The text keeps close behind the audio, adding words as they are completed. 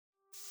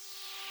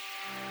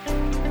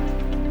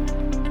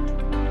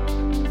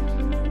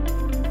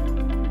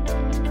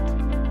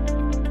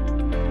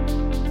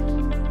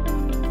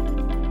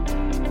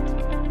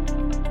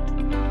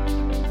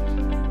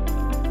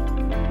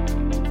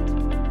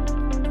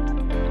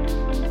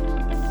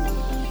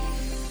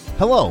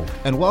Hello,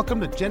 and welcome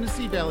to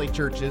Genesee Valley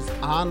Church's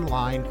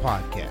online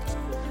podcast.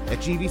 At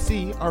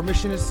GVC, our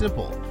mission is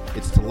simple.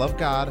 It's to love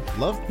God,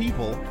 love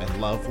people, and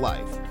love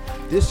life.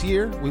 This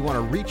year, we want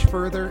to reach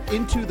further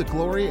into the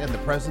glory and the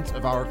presence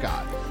of our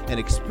God and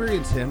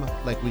experience Him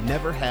like we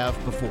never have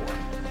before.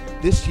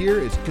 This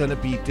year is going to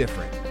be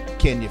different.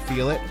 Can you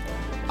feel it?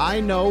 I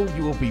know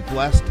you will be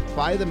blessed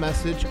by the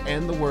message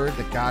and the word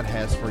that God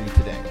has for you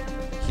today.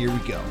 Here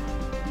we go.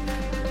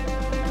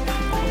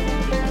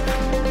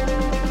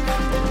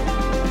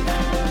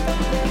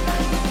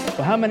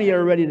 So how many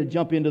are ready to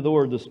jump into the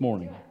Word this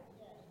morning?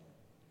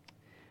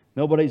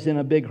 Nobody's in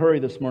a big hurry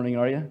this morning,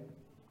 are you?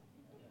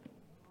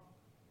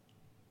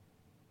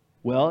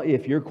 Well,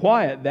 if you're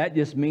quiet, that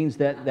just means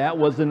that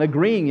was an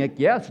agreeing.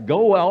 Yes,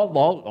 go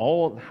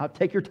all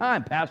take your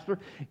time, Pastor.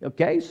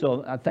 Okay,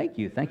 so thank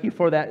you. Thank you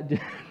for that.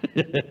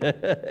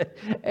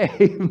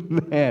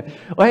 Amen.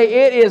 Well,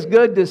 hey, it is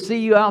good to see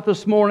you out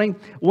this morning.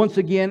 Once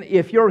again,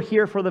 if you're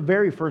here for the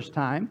very first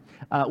time,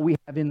 we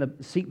have in the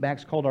seat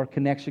backs called our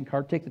connection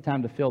card. Take the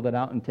time to fill that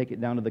out and take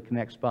it down to the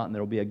connect spot, and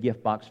there will be a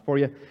gift box for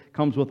you.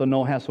 Comes with a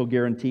no-hassle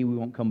guarantee. We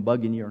won't come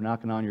bugging you or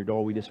knocking on your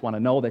door. We just want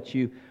to know that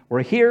you were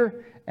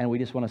here, and we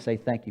just want to say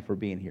thank you for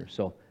being here.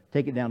 So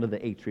take it down to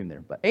the atrium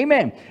there. But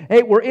amen.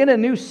 Hey, we're in a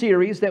new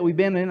series that we've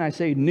been in. I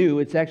say new.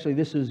 It's actually,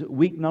 this is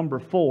week number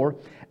 4.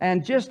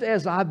 And just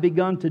as I've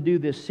begun to do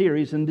this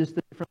series and just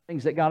the different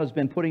things that God has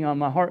been putting on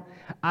my heart,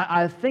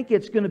 I think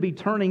it's going to be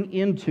turning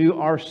into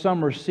our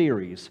summer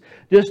series.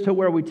 Just to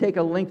where we take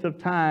a length of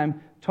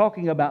time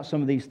talking about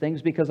some of these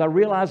things, because I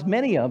realize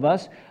many of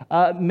us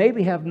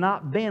maybe have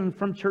not been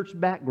from church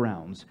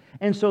backgrounds.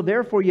 And so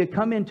therefore you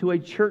come into a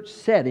church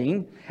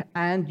setting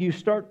and you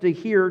start to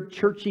hear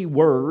churchy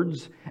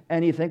words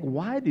and you think,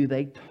 why do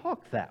they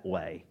talk that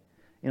way?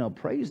 You know,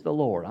 praise the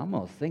Lord. I'm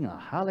going to sing a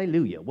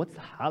hallelujah. What's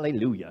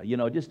hallelujah? You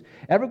know, just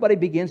everybody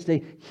begins to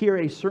hear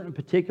a certain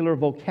particular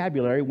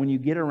vocabulary when you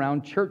get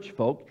around church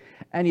folk.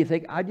 And you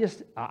think,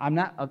 I'm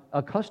not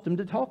accustomed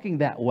to talking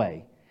that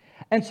way.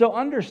 And so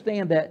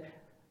understand that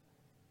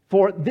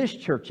for this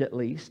church at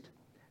least,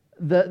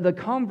 the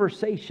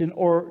conversation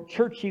or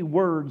churchy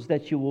words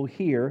that you will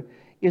hear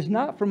is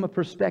not from a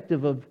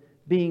perspective of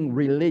being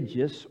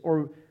religious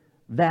or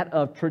that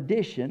of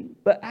tradition,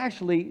 but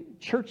actually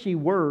churchy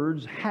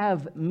words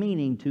have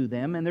meaning to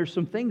them, and there's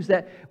some things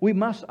that we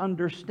must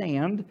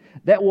understand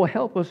that will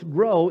help us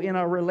grow in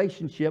our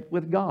relationship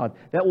with God,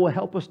 that will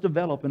help us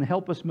develop and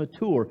help us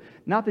mature.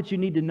 Not that you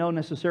need to know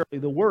necessarily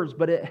the words,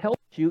 but it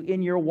helps you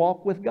in your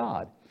walk with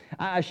God.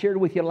 I shared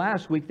with you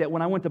last week that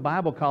when I went to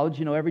Bible college,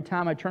 you know, every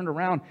time I turned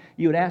around,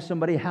 you would ask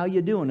somebody, how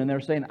you doing? And they're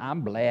saying, I'm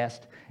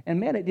blessed. And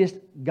man, it just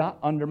got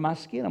under my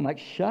skin. I'm like,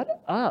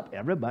 shut up.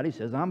 Everybody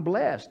says I'm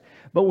blessed.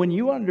 But when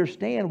you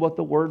understand what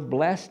the word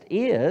blessed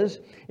is,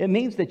 it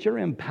means that you're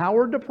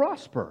empowered to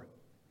prosper.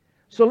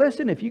 So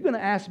listen, if you're going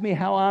to ask me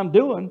how I'm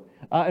doing,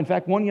 in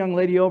fact, one young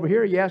lady over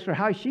here, you asked her,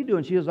 how is she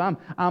doing? She goes,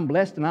 I'm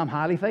blessed and I'm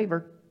highly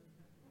favored.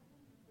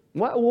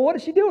 What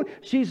is she doing?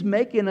 She's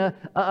making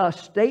a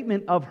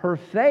statement of her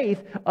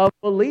faith, of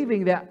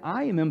believing that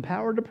I am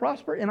empowered to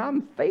prosper and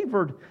I'm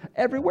favored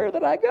everywhere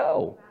that I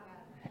go.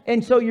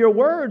 And so your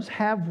words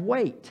have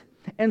weight.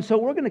 And so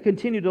we're going to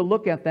continue to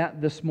look at that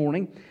this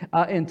morning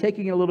and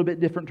taking a little bit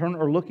different turn,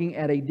 or looking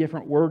at a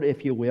different word,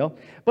 if you will.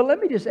 But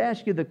let me just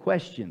ask you the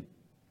question.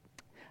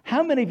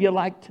 How many of you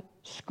liked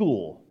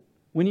school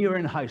when you were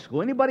in high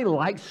school? Anybody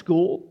like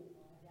school?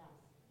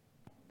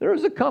 There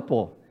was a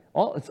couple.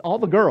 It's all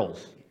the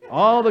girls.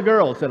 All the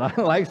girls said, I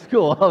like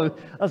school.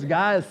 Us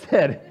guys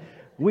said,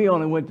 we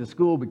only went to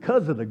school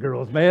because of the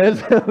girls, man.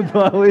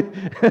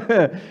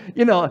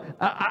 You know,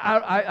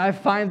 I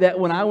find that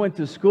when I went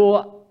to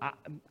school,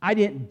 I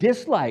didn't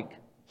dislike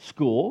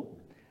school.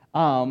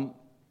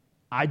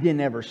 I didn't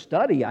ever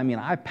study. I mean,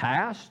 I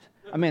passed.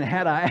 I mean,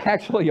 had I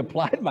actually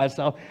applied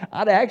myself,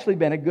 I'd actually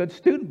been a good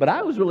student. But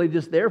I was really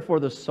just there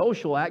for the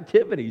social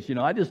activities. You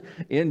know, I just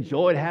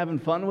enjoyed having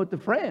fun with the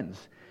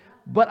friends.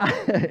 But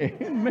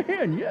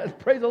man, yes,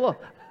 praise the Lord.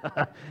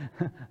 I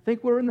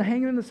think we're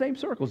hanging in the same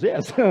circles,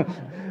 yes.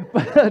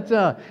 But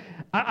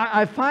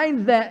I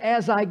find that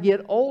as I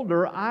get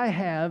older, I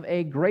have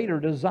a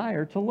greater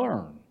desire to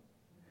learn.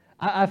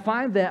 I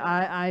find that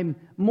I'm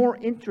more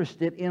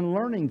interested in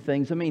learning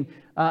things. I mean,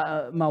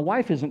 my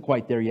wife isn't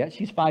quite there yet.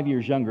 She's 5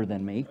 years younger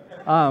than me.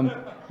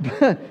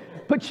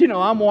 But you know,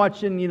 I'm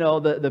watching, you know,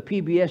 the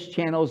PBS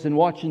channels and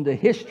watching the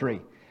history.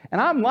 And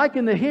I'm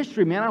liking the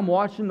history, man. I'm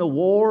watching the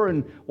war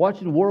and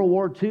watching World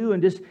War II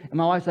and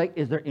my wife's like,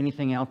 is there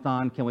anything else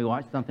on? Can we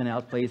watch something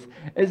else, please?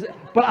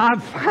 But I'm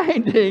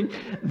finding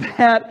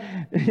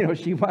that, you know,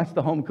 she watched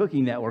the Home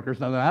Cooking Network or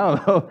something. I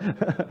don't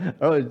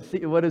know.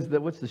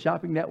 What's the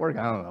shopping network?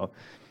 I don't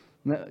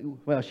know.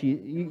 Well,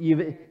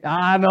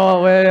 I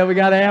know, well, we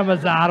got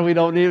Amazon. We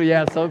don't need it.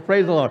 Yeah, so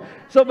praise the Lord.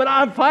 So, but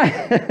I'm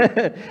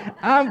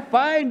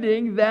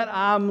finding that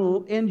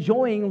I'm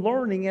enjoying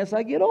learning as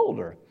I get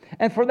older.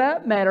 And for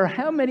that matter,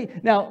 how many...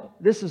 Now,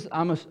 this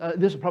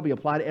will probably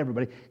apply to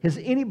everybody. Has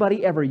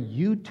anybody ever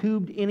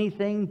YouTubed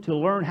anything to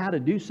learn how to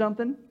do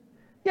something?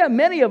 Yeah,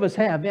 many of us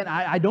have. Man,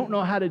 I don't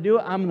know how to do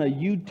it. I'm going to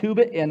YouTube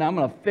it, and I'm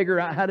going to figure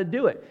out how to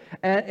do it.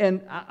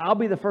 And I'll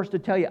be the first to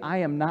tell you, I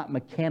am not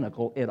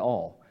mechanical at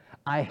all.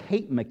 I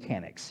hate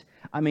mechanics.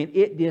 I mean,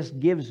 it just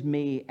gives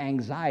me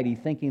anxiety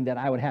thinking that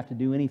I would have to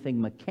do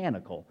anything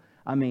mechanical.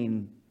 I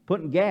mean,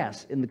 putting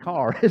gas in the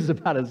car is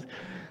about as...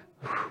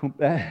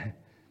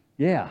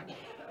 yeah.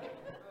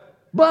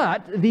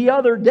 But the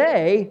other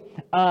day,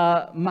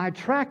 my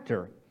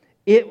tractor,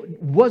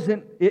 it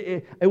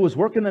was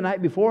working the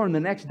night before, and the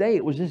next day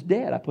it was just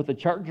dead. I put the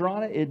charger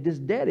on it, it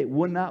just dead. It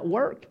would not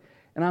work.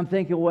 And I'm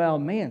thinking, well,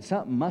 man,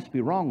 something must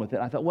be wrong with it.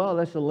 I thought, well,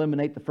 let's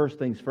eliminate the first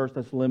things first.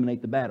 Let's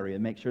eliminate the battery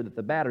and make sure that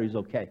the battery's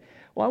okay.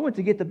 Well, I went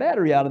to get the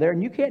battery out of there,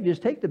 and you can't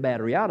just take the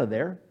battery out of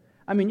there.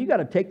 I mean, you got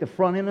to take the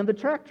front end of the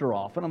tractor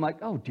off. And I'm like,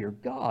 oh, dear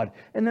God.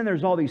 And then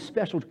there's all these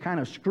special kind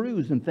of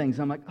screws and things.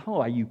 I'm like, oh,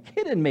 are you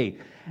kidding me?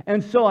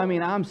 And so, I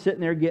mean, I'm sitting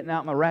there getting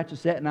out my ratchet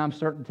set, and I'm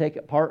starting to take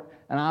it apart.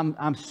 And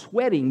I'm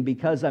sweating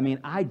because, I mean,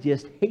 I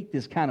just hate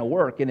this kind of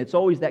work. And it's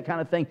always that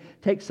kind of thing.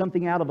 Take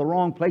something out of the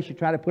wrong place, you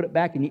try to put it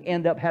back, and you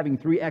end up having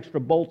 3 extra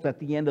bolts at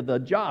the end of the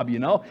job, you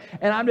know.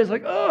 And I'm just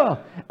like, ugh.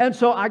 And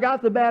so I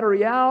got the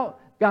battery out,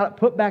 got it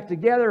put back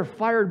together,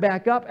 fired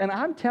back up, and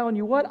I'm telling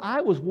you what, I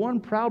was one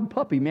proud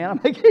puppy, man. I'm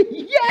like,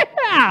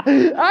 yeah,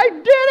 I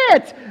did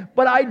it!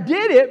 But I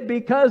did it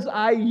because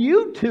I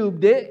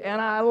YouTubed it,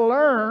 and I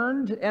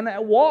learned, and I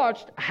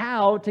watched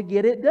how to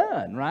get it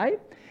done, right?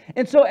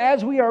 And so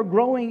as we are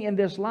growing in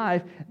this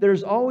life,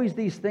 there's always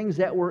these things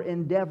that we're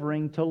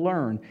endeavoring to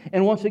learn.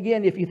 And once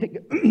again, if you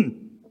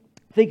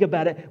think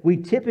about it, we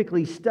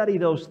typically study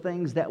those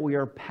things that we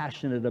are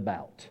passionate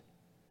about.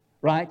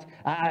 Right?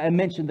 I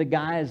mentioned the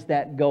guys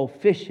that go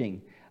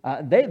fishing.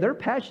 They're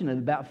passionate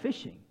about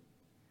fishing.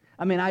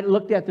 I mean, I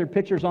looked at their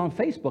pictures on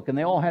Facebook, and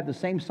they all had the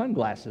same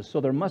sunglasses.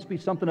 So there must be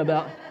something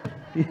about,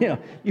 you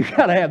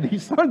got to have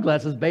these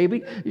sunglasses,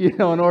 baby,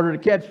 in order to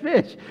catch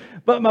fish.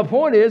 But my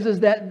point is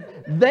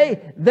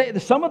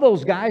that some of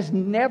those guys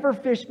never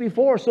fished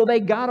before, so they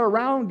got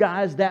around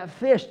guys that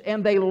fished,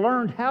 and they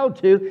learned how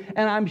to.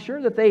 And I'm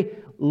sure that they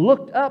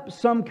looked up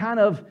some kind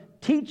of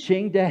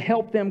teaching to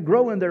help them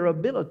grow in their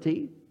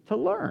ability to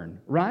learn,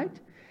 right?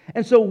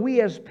 And so we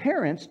as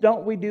parents,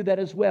 don't we do that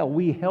as well?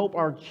 We help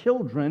our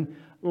children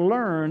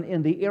learn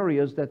in the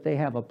areas that they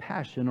have a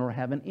passion or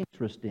have an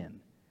interest in.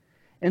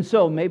 And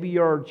so maybe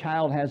your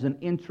child has an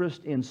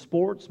interest in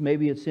sports,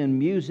 maybe it's in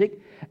music.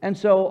 And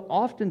so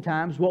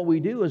oftentimes what we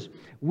do is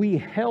we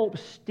help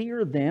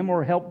steer them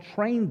or help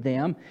train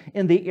them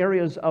in the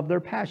areas of their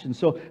passion.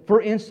 So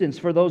for instance,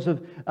 for those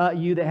of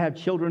you that have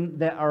children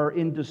that are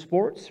into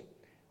sports,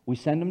 we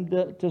send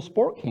them to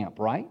sport camp,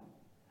 right?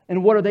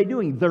 And what are they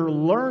doing? They're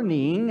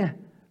learning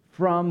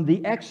from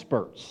the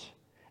experts.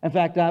 In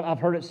fact, I've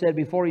heard it said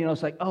before,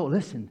 it's like, oh,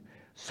 listen,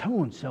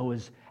 so-and-so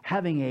is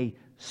having a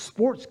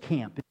sports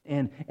camp.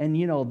 And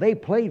they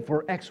played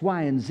for X,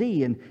 Y, and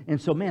Z.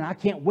 And so, man, I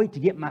can't wait to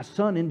get my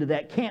son into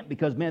that camp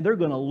because, man, they're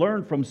going to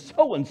learn from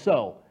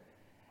so-and-so.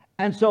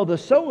 And so the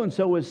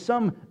so-and-so is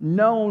some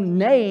known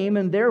name,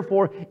 and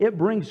therefore it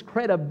brings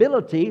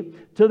credibility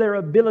to their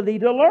ability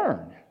to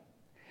learn.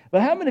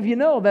 But how many of you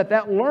know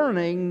that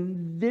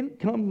learning didn't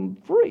come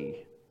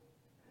free?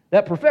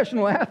 That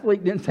professional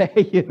athlete didn't say,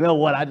 hey, you know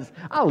what,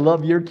 I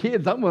love your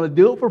kids. I'm going to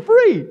do it for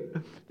free.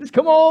 Just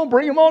come on,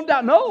 bring them on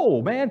down.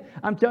 No, man,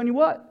 I'm telling you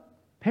what,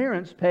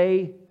 parents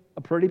pay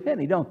a pretty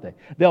penny, don't they?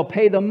 They'll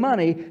pay the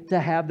money to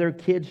have their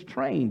kids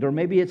trained, or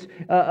maybe it's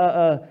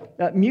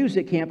a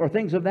music camp or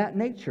things of that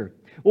nature.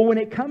 Well, when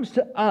it comes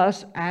to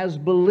us as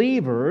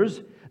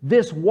believers,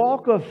 this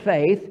walk of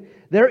faith,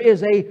 there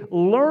is a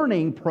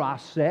learning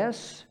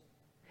process.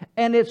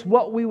 And it's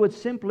what we would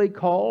simply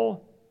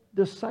call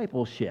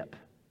discipleship.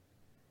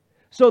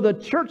 So the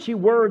churchy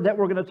word that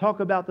we're going to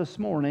talk about this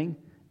morning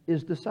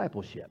is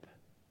discipleship,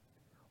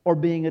 or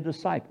being a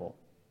disciple.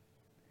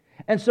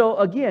 And so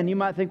again, you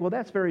might think, well,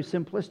 that's very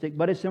simplistic,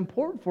 but it's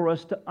important for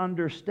us to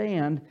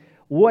understand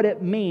what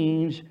it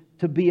means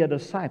to be a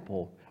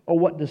disciple, or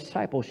what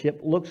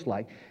discipleship looks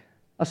like.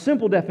 A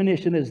simple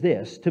definition is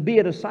this: to be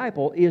a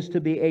disciple is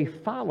to be a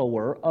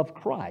follower of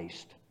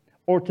Christ,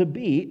 or to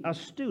be a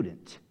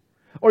student.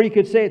 Or you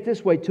could say it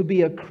this way: to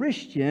be a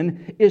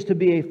Christian is to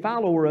be a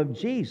follower of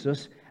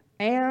Jesus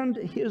and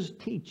His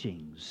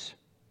teachings.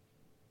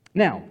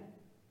 Now,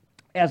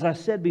 as I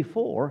said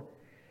before,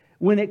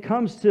 when it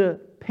comes to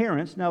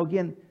parents, now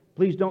again,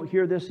 please don't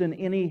hear this in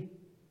any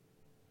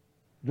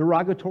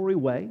derogatory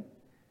way,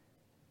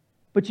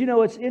 but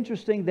it's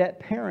interesting that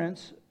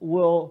parents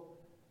will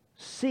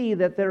see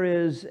that there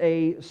is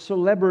a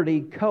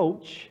celebrity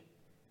coach,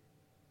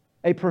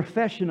 a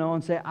professional,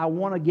 and say, I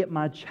want to get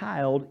my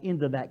child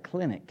into that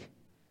clinic.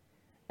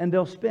 And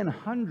they'll spend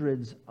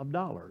hundreds of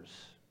dollars.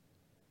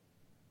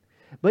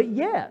 But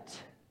yet,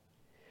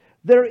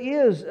 there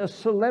is a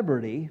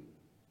celebrity,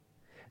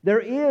 there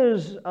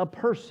is a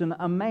person,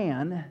 a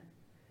man,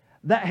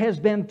 that has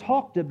been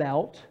talked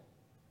about,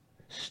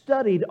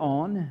 studied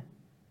on,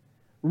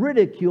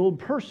 ridiculed,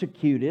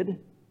 persecuted,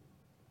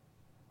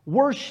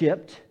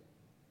 worshipped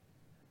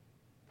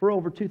for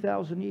over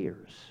 2,000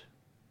 years.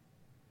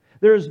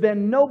 There has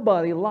been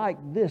nobody like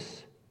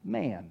this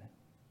man.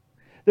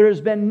 There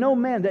has been no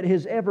man that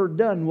has ever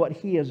done what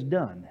He has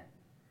done.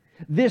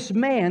 This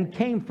man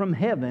came from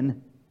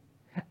heaven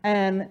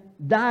and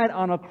died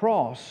on a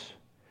cross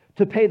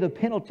to pay the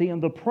penalty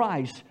and the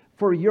price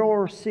for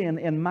your sin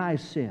and my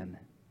sin,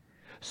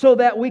 so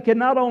that we can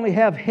not only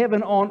have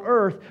heaven on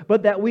earth,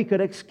 but that we could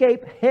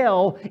escape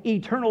hell,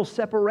 eternal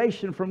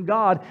separation from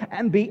God,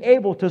 and be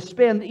able to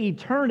spend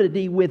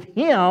eternity with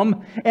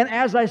Him. And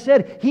as I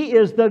said, He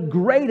is the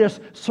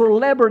greatest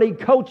celebrity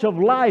coach of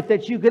life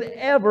that you could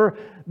ever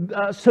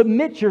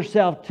submit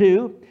yourself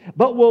to.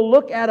 But we'll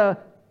look at a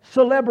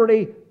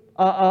celebrity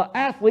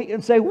athlete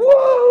and say,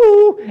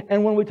 woo!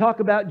 And when we talk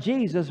about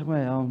Jesus,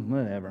 well,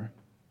 whatever.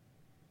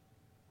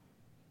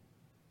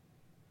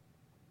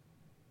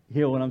 You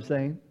hear what I'm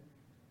saying?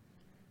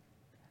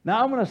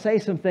 Now, I'm going to say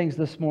some things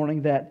this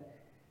morning that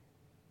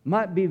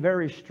might be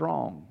very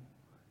strong.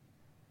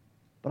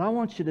 But I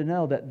want you to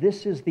know that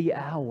this is the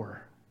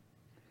hour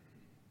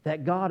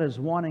that God is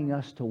wanting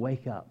us to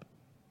wake up.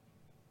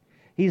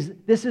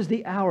 This is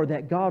the hour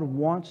that God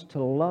wants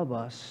to love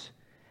us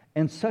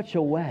in such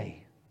a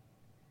way.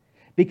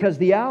 Because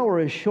the hour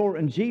is short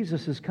and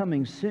Jesus is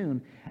coming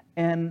soon.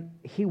 And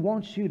He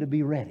wants you to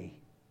be ready.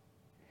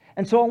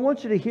 And so I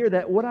want you to hear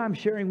that what I'm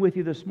sharing with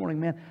you this morning,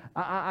 man,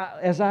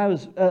 as I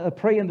was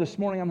praying this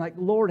morning, I'm like,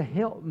 Lord,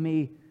 help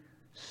me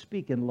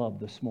speak in love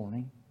this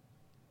morning.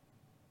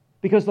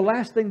 Because the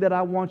last thing that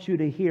I want you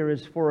to hear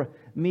is for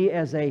me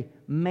as a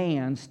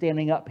man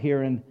standing up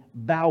here and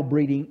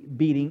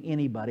beating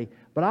anybody.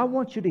 But I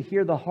want you to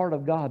hear the heart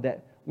of God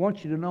that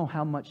wants you to know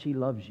how much He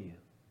loves you.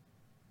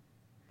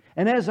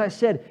 And as I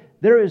said,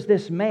 there is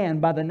this man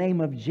by the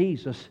name of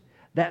Jesus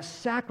that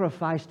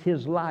sacrificed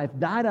His life,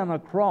 died on a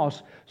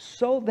cross,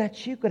 so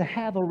that you could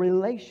have a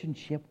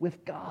relationship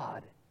with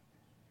God.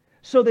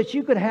 So that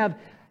you could have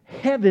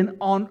heaven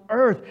on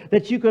earth.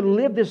 That you could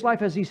live this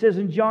life, as He says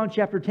in John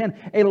chapter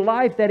 10, a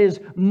life that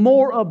is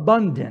more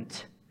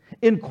abundant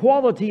in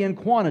quality and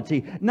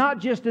quantity. Not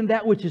just in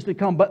that which is to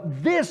come,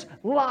 but this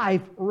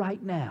life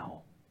right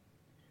now.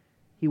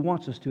 He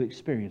wants us to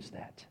experience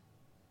that.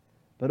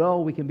 But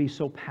oh, we can be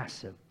so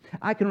passive.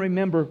 I can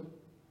remember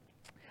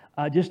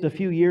just a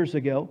few years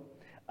ago,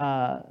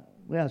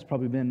 it's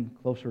probably been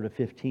closer to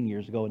 15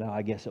 years ago now,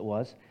 I guess it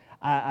was.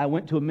 I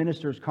went to a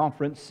minister's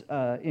conference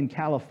in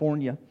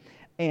California,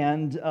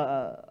 and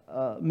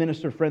a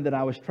minister friend that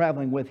I was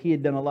traveling with, he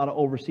had done a lot of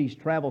overseas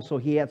travel, so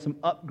he had some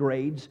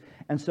upgrades,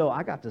 and so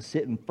I got to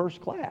sit in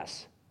first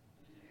class.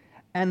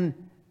 And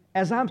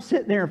as I'm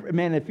sitting there,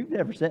 man, if you've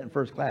never sat in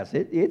first class,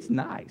 it's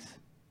nice.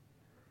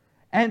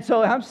 And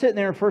so I'm sitting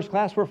there in first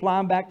class, we're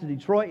flying back to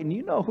Detroit, and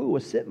you know who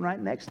was sitting right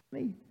next to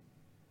me?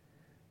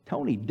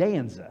 Tony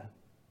Danza.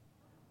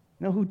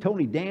 You know who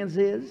Tony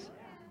Danza is?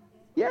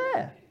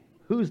 Yeah.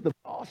 Who's the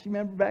boss? You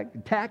remember back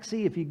in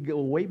Taxi, if you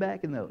go way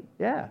back in the...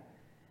 Yeah.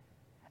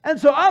 And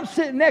so I'm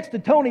sitting next to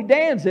Tony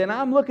Danza, and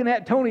I'm looking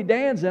at Tony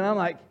Danza, and I'm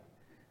like,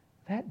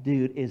 that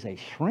dude is a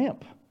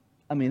shrimp.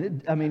 I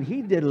mean,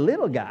 he did a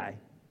little guy.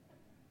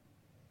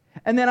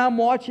 And then I'm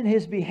watching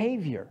his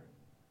behavior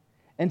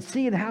and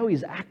seeing how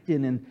he's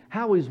acting and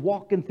how he's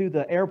walking through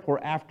the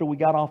airport after we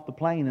got off the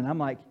plane, and I'm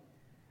like,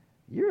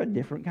 you're a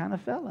different kind of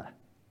fella.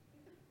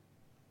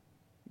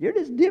 You're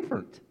just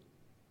different.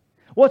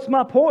 What's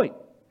my point?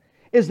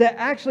 Is that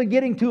actually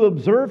getting to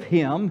observe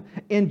him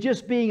in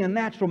just being a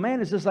natural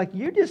man is just like,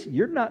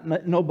 you're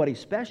not nobody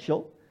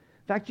special.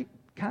 In fact, you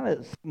kind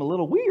of seem a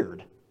little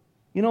weird.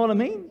 You know what I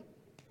mean?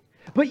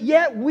 But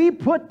yet we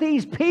put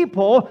these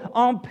people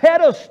on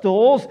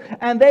pedestals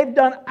and they've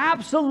done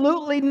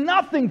absolutely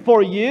nothing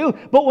for you.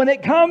 But when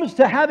it comes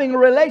to having a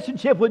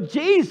relationship with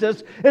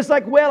Jesus, it's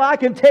like, well, I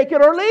can take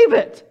it or leave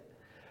it.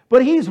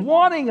 But He's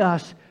wanting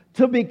us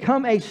to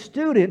become a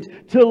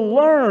student, to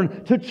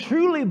learn, to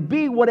truly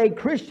be what a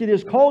Christian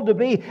is called to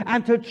be,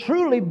 and to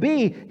truly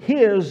be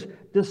His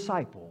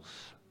disciples.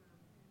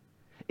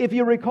 If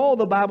you recall,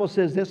 the Bible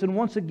says this, and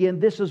once again,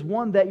 this is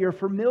one that you're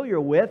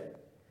familiar with,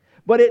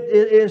 but it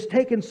is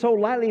taken so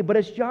lightly. But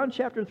it's John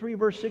chapter 3,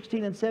 verse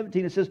 16 and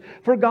 17. It says,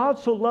 for God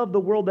so loved the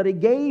world that He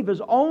gave His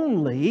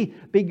only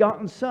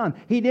begotten Son.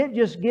 He didn't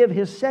just give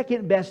His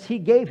second best, He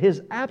gave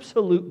His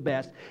absolute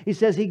best. He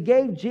says He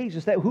gave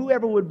Jesus that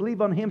whoever would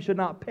believe on Him should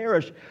not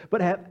perish,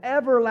 but have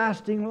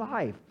everlasting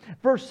life.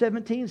 Verse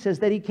 17 says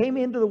that He came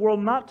into the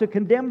world not to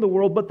condemn the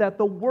world, but that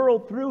the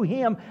world through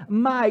Him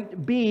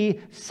might be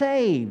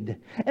saved.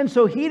 And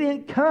so He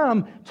didn't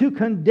come to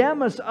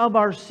condemn us of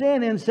our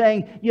sin and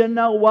saying, you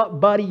know what,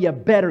 buddy, you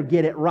better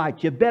get it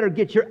right. You better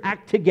get your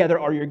act together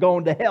or you're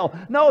going to hell.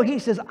 No, He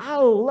says, I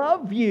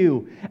love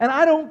you and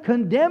I don't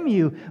condemn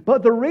you.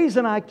 But the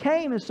reason I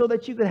came is so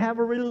that you could have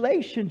a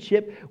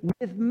relationship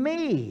with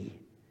me.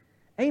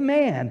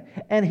 Amen.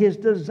 And His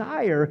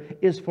desire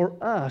is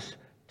for us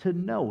to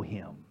know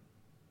Him.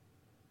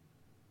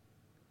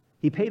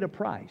 He paid a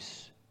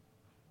price.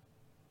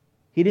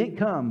 He didn't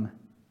come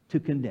to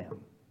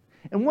condemn.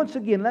 And once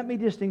again, let me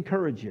just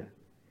encourage you.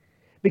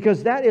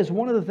 Because that is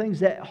one of the things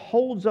that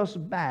holds us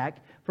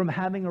back from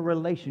having a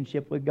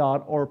relationship with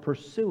God or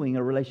pursuing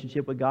a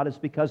relationship with God. Is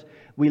because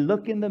we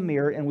look in the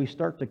mirror and we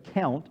start to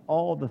count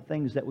all the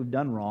things that we've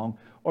done wrong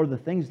or the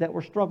things that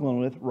we're struggling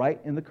with right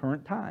in the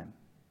current time.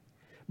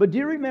 But do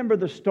you remember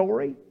the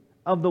story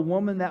of the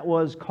woman that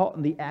was caught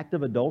in the act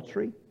of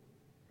adultery?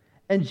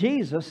 And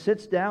Jesus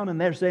sits down and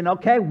they're saying,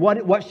 okay,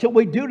 what should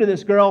we do to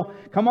this girl?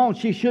 Come on,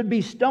 she should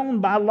be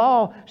stoned by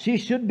law. She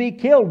should be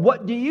killed.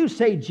 What do you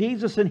say,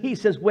 Jesus? And he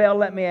says, well,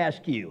 let me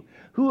ask you,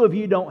 who of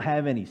you don't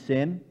have any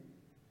sin?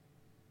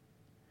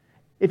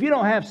 If you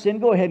don't have sin,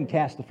 go ahead and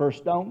cast the first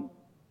stone.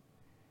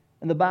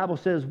 And the Bible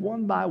says,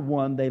 one by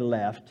one they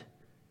left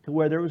to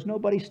where there was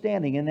nobody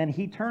standing. And then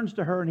he turns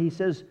to her and he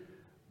says,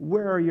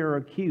 where are your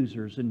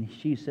accusers? And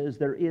she says,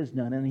 there is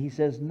none. And he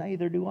says,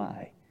 neither do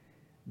I.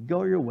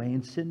 Go your way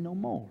and sin no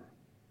more.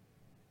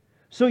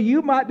 So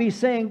you might be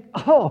saying,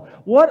 oh,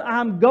 what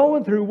I'm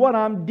going through, what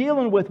I'm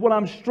dealing with, what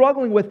I'm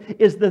struggling with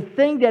is the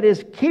thing that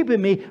is keeping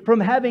me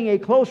from having a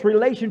close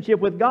relationship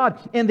with God.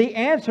 And the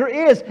answer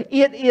is,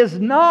 it is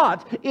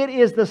not. It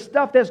is the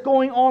stuff that's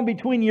going on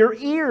between your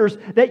ears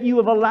that you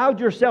have allowed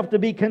yourself to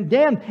be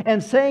condemned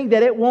and saying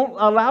that it won't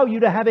allow you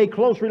to have a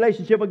close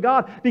relationship with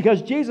God.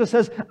 Because Jesus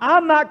says,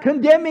 I'm not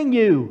condemning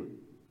you.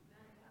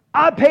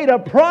 I paid a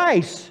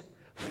price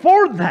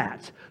for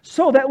that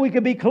so that we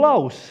could be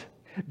close.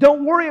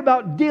 Don't worry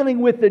about dealing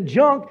with the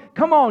junk.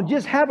 Come on,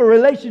 just have a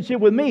relationship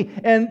with me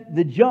and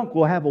the junk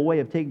will have a way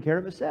of taking care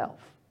of itself.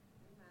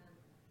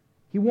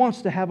 He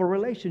wants to have a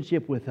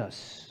relationship with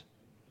us.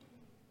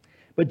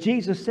 But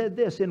Jesus said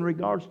this in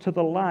regards to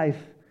the life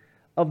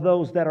of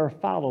those that are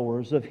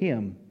followers of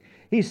Him.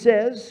 He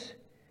says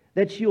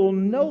that you'll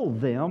know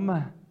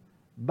them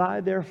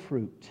by their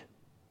fruit.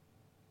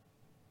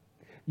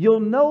 You'll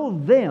know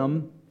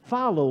them,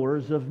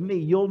 followers of me.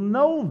 You'll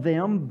know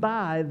them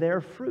by their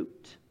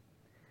fruit.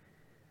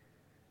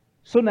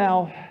 So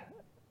now,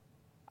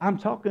 I'm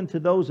talking to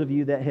those of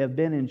you that have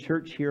been in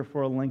church here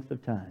for a length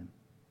of time.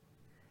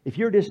 If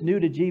you're just new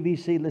to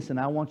GVC, listen,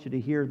 I want you to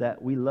hear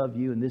that we love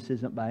you and this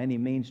isn't by any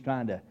means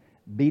trying to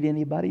beat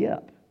anybody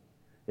up.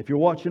 If you're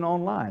watching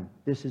online,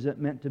 this isn't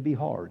meant to be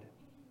hard.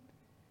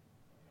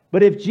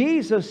 But if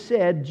Jesus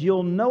said,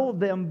 you'll know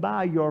them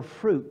by your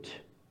fruit,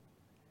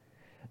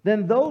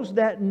 then those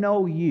that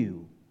know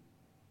you,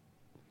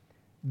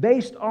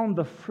 based on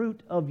the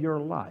fruit of your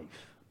life,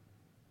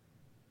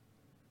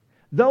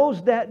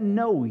 those that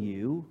know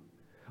you,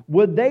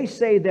 would they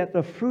say that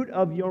the fruit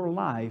of your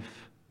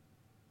life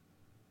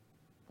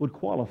would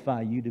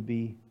qualify you to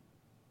be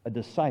a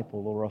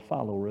disciple or a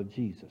follower of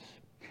Jesus?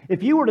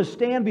 If you were to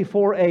stand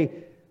before a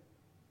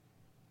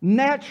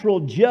natural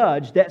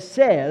judge that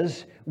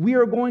says, we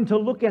are going to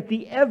look at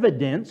the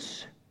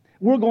evidence,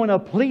 we're going to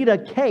plead a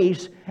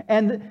case,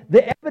 and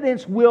the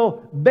evidence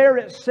will bear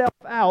itself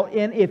out.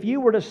 And if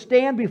you were to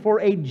stand before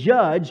a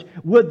judge,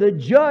 would the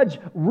judge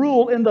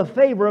rule in the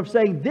favor of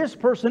saying this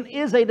person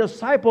is a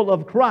disciple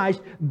of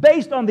Christ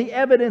based on the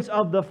evidence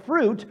of the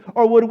fruit?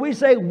 Or would we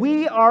say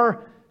we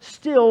are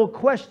still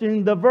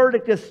questioning, the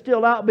verdict is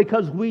still out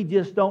because we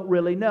just don't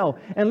really know?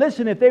 And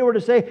listen, if they were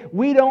to say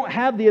we don't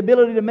have the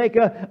ability to make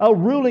a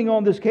ruling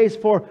on this case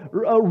for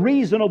a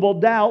reasonable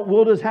doubt,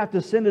 we'll just have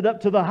to send it up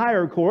to the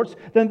higher courts,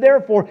 then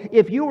therefore,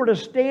 if you were to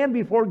stand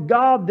before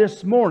God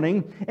this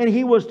morning and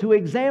He was to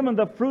examine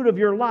the fruit of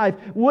your life,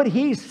 would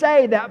He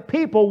say that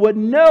people would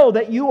know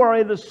that you are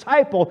a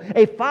disciple,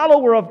 a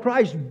follower of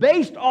Christ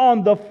based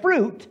on the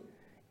fruit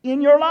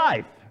in your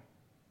life?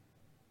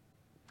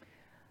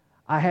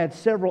 I had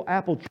several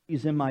apple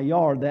trees in my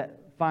yard that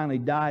finally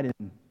died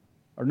and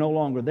are no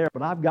longer there,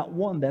 but I've got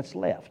one that's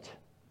left,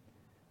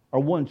 or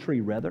one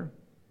tree rather,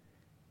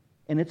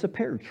 and it's a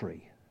pear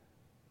tree.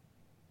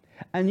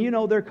 And you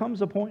know, there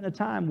comes a point in a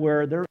time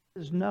where there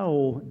is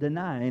no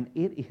denying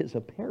it is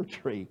a pear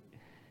tree.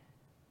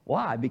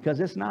 Why? Because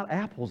it's not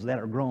apples that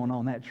are growing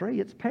on that tree,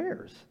 it's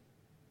pears.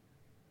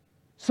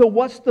 So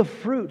what's the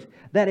fruit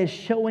that is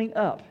showing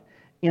up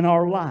in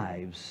our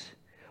lives?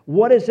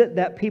 What is it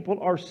that people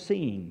are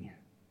seeing?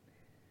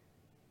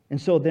 And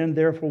so then,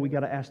 therefore, we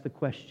got to ask the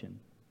question,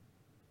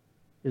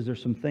 is there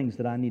some things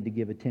that I need to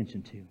give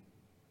attention to?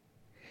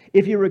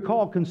 If you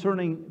recall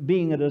concerning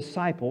being a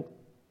disciple,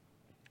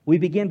 we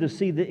begin to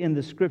see in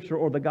the Scripture,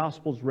 or the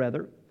Gospels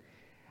rather,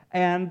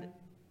 and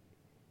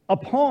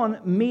upon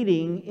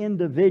meeting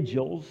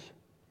individuals,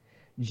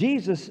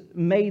 Jesus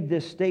made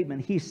this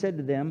statement. He said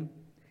to them,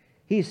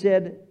 He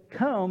said,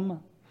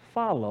 come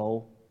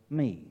follow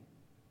me.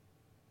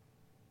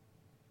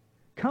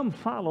 Come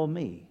follow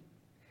me.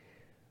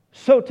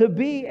 So to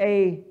be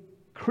a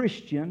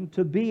Christian,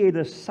 to be a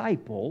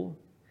disciple,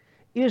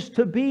 is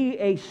to be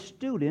a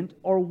student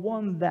or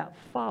one that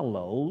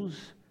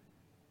follows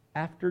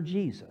after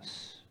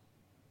Jesus.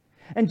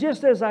 And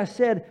just as I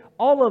said,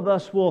 all of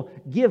us will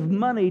give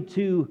money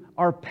to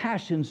our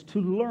passions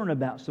to learn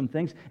about some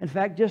things. In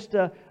fact, just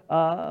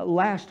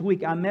last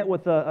week I met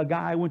with a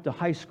guy I went to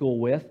high school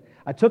with.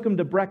 I took him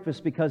to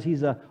breakfast because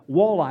he's a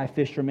walleye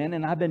fisherman,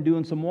 and I've been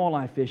doing some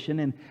walleye fishing,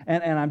 and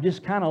I'm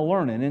just kind of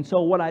learning. And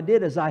so what I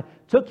did is I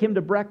took him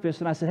to breakfast,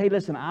 and I said, hey,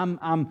 listen,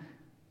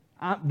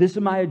 this is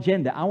my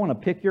agenda. I want to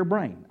pick your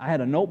brain. I had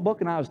a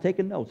notebook, and I was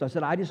taking notes. I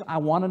said, I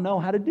want to know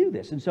how to do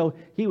this. And so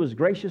he was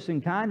gracious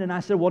and kind, and I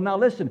said, well, now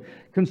listen,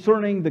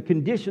 concerning the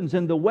conditions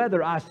and the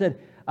weather, I said,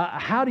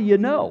 how do you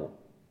know?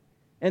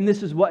 And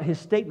this is what his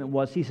statement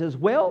was. He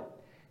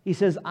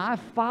says, I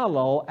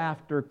follow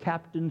after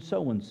Captain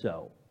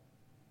so-and-so.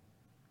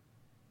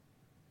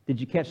 Did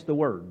you catch the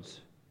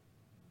words?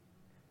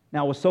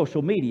 Now, with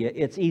social media,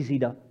 it's easy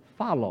to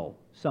follow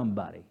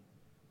somebody.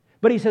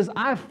 But he says,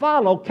 I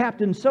follow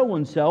Captain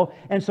so-and-so,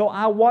 and so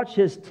I watch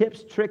his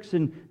tips, tricks,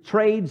 and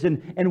trades,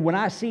 and when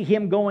I see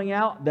him going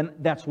out, then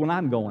that's when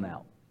I'm going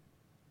out.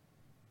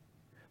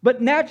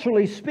 But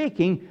naturally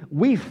speaking,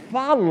 we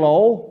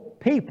follow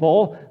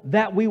people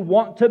that we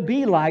want to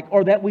be like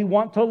or that we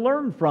want to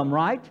learn from,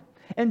 right?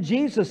 And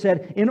Jesus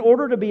said, in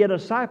order to be a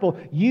disciple,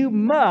 you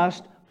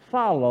must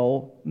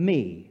follow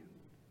me.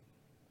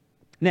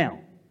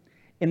 Now,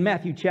 in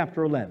Matthew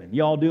chapter 11,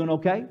 y'all doing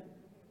okay?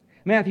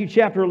 Matthew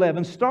chapter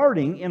 11,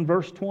 starting in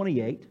verse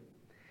 28.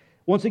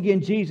 Once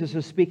again, Jesus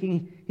is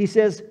speaking. He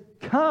says,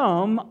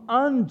 come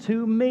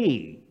unto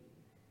me.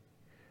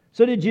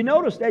 So did you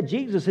notice that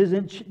Jesus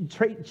isn't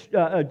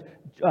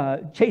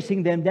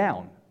chasing them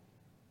down?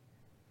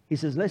 He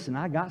says, listen,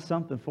 I got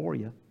something for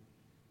you.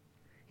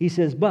 He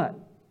says, but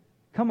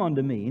come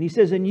unto me. And he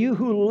says, and you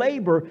who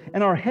labor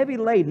and are heavy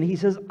laden, he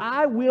says,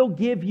 I will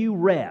give you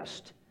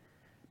rest.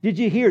 Did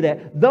you hear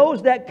that?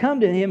 Those that come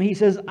to him, he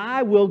says,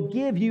 I will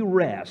give you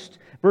rest.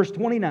 Verse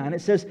 29,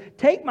 it says,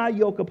 take my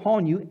yoke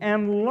upon you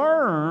and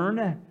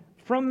learn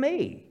from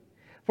me.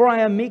 For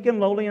I am meek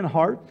and lowly in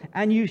heart,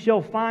 and you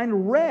shall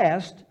find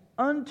rest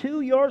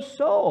unto your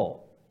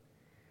soul.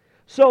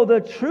 So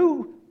the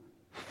true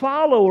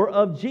follower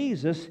of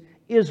Jesus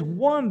is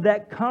one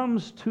that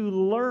comes to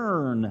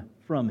learn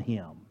from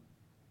him.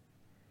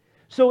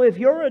 So if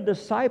you're a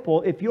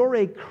disciple, if you're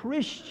a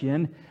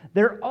Christian,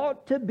 there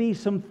ought to be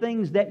some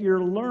things that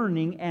you're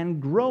learning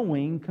and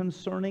growing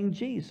concerning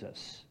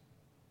Jesus.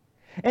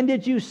 And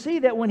did you see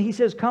that when he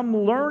says, come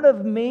learn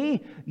of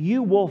me,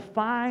 you will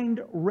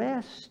find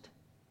rest?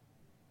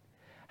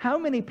 How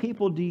many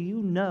people do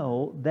you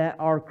know that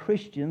are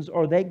Christians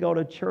or they go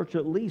to church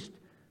at least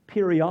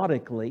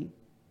periodically,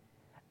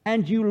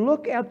 and you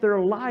look at their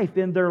life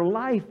and their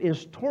life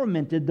is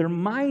tormented, their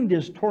mind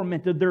is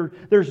tormented,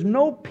 there's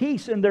no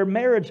peace in their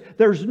marriage,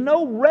 there's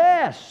no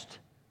rest?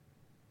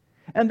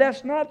 And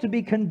that's not to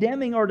be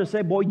condemning or to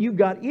say, boy, you've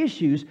got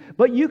issues.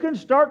 But you can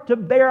start to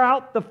bear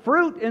out the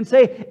fruit and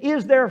say,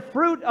 is there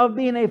fruit of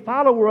being a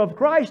follower of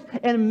Christ?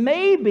 And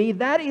maybe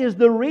that is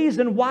the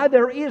reason why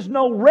there is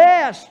no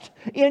rest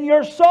in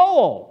your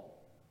soul.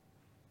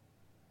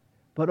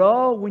 But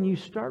when you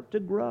start to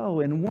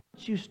grow and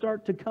once you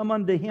start to come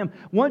unto Him,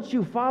 once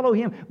you follow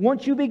Him,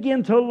 once you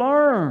begin to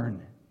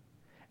learn.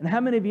 And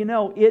how many of you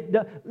know it?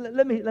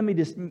 Let me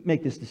just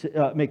make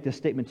this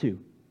statement too.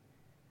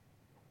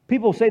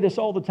 People say this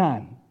all the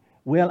time.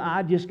 Well,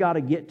 I just got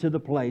to get to the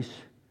place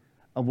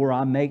of where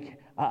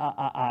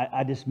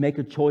I just make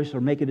a choice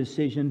or make a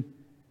decision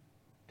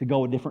to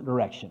go a different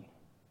direction.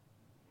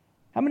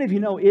 How many of you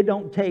know it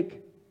don't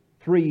take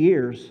 3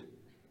 years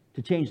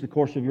to change the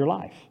course of your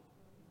life?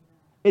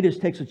 It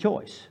just takes a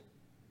choice.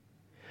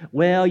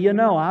 Well, you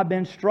know, I've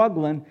been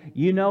struggling.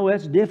 You know,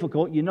 it's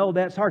difficult. You know,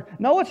 that's hard.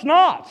 No, it's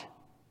not.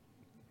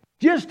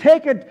 Just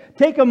take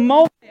a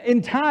moment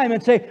in time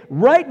and say,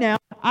 right now,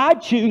 I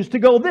choose to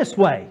go this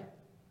way.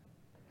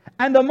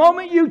 And the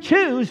moment you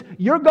choose,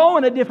 you're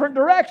going a different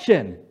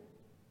direction.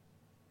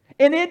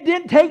 And it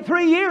didn't take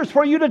 3 years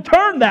for you to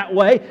turn that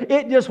way.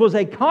 It just was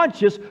a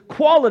conscious,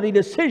 quality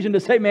decision to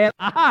say, man,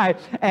 I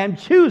am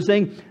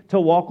choosing to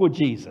walk with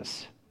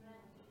Jesus.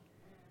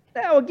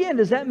 Now, again,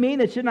 does that mean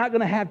that you're not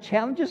going to have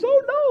challenges?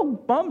 Oh, no.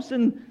 Bumps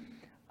and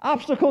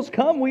obstacles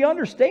come. We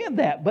understand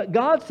that. But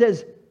God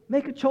says,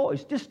 make a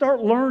choice. Just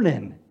start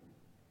learning.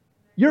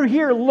 You're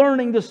here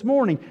learning this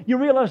morning. You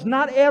realize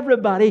not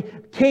everybody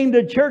came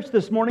to church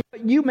this morning,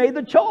 but you made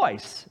the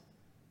choice.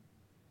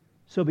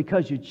 So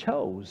because you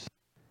chose,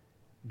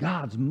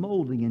 God's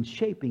molding and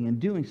shaping and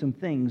doing some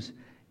things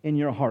in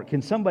your heart.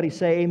 Can somebody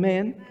say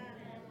amen?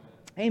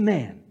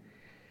 Amen.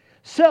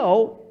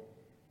 So,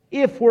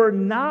 if we're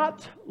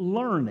not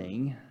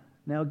learning,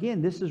 now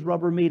again, this is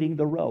rubber meeting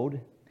the road.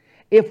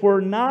 If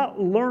we're not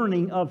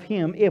learning of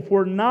Him, if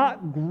we're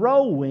not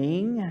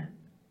growing,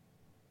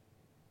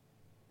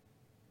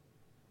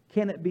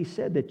 can it be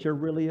said that you're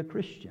really a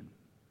Christian?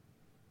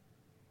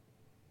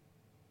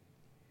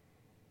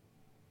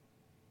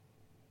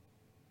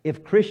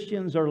 If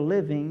Christians are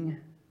living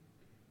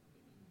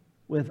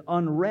with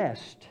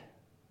unrest,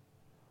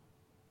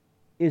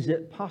 is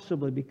it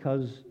possibly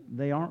because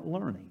they aren't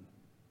learning?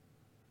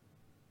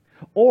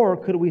 Or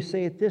could we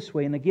say it this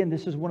way, and again,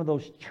 this is one of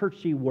those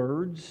churchy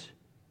words.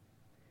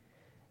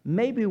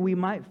 Maybe we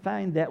might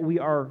find that we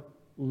are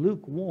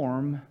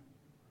lukewarm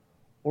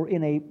or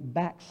in a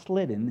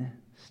backslidden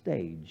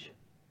stage.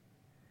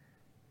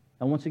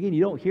 And once again,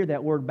 you don't hear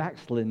that word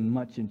backslidden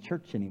much in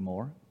church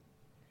anymore.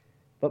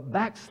 But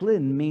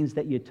backslidden means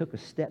that you took a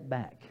step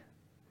back.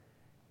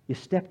 You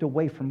stepped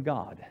away from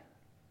God.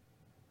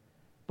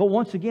 But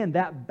once again,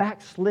 that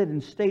backslidden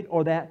state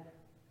or that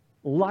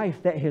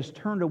life that has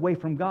turned away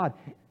from God,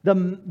 the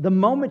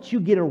moment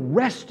you get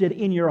arrested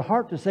in your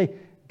heart to say,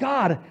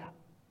 God,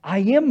 I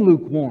am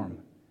lukewarm.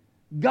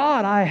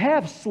 God, I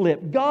have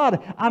slipped.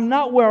 God, I'm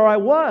not where I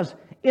was.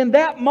 In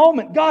that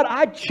moment, God,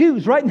 I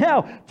choose right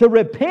now to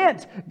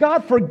repent.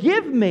 God,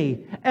 forgive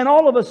me. And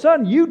all of a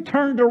sudden, you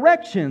turn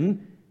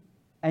direction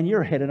and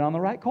you're headed on the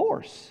right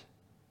course.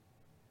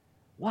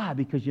 Why?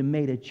 Because you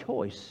made a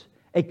choice,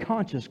 a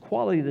conscious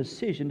quality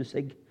decision to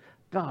say,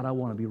 God, I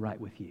want to be right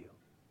with you.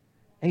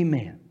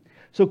 Amen.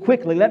 So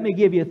quickly, let me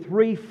give you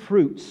 3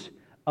 fruits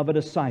of a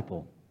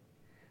disciple.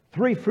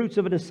 3 fruits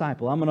of a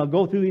disciple. I'm going to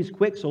go through these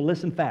quick, so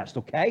listen fast,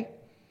 okay?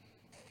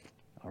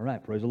 All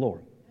right, praise the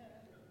Lord.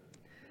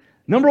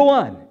 Number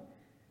 1,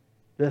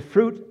 the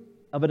fruit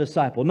of a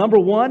disciple. Number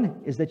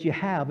 1 is that you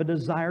have a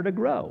desire to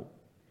grow.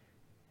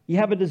 You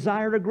have a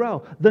desire to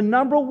grow. The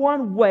number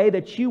 1 way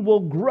that you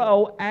will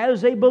grow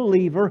as a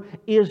believer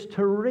is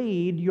to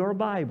read your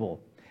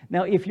Bible.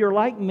 Now, if you're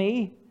like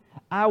me,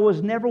 I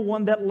was never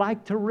one that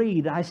liked to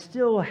read. I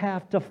still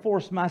have to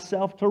force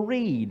myself to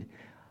read.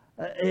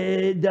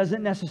 It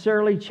doesn't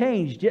necessarily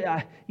change.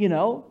 You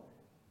know,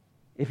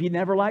 if you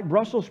never liked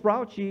Brussels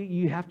sprouts,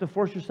 you have to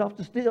force yourself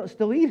to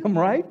still eat them,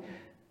 right?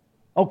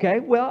 Okay,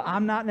 well,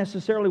 I'm not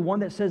necessarily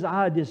one that says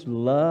I just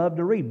love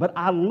to read, but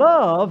I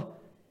love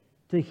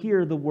to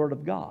hear the Word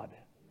of God.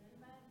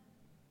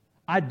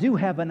 I do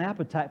have an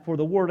appetite for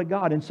the Word of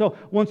God. And so,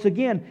 once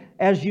again,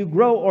 as you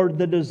grow, or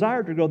the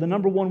desire to grow, the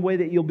number 1 way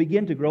that you'll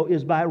begin to grow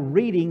is by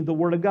reading the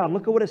Word of God.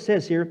 Look at what it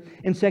says here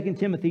in 2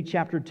 Timothy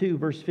chapter 2,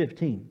 verse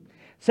 15.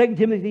 2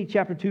 Timothy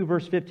chapter 2,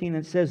 verse 15,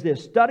 it says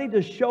this, "Study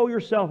to show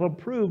yourself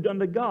approved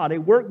unto God, a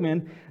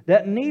workman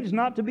that needs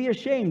not to be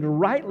ashamed,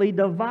 rightly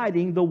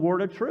dividing the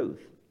word of truth."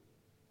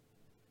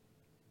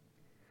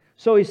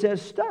 So he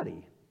says,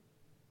 study.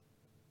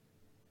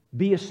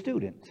 Be a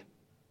student.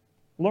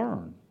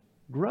 Learn.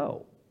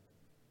 Grow.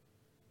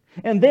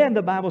 And then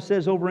the Bible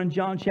says over in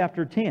John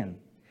chapter 10,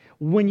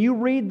 when you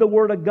read the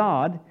Word of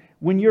God,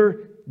 when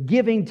you're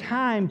giving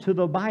time to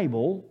the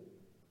Bible,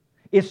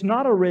 it's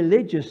not a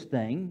religious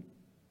thing.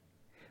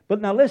 But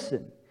now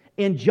listen,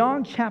 in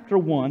John chapter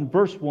 1,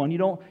 verse 1,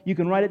 you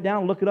can write it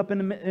down, look it up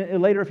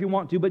later if you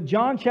want to, but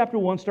John chapter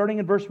 1, starting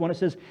in verse 1, it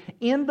says,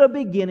 "In the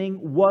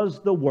beginning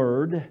was the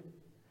Word,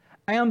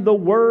 and the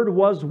Word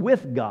was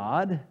with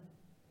God,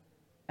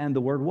 and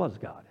the Word was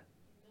God."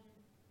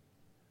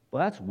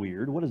 Well, that's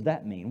weird. What does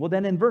that mean? Well,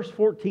 then in verse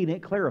 14,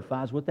 it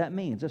clarifies what that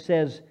means. It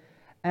says,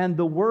 "And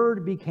the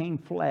Word became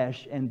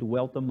flesh and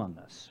dwelt among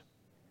us."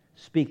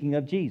 Speaking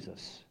of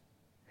Jesus.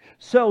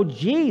 So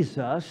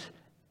Jesus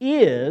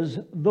is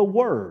the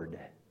Word.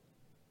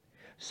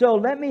 So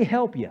let me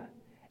help you.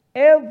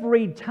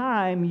 Every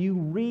time you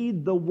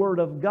read the Word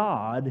of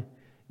God,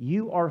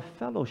 you are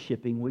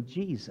fellowshipping with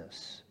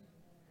Jesus.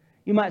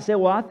 You might say,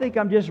 well, I think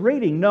I'm just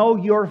reading. No,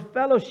 you're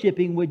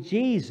fellowshipping with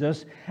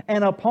Jesus.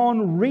 And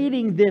upon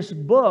reading this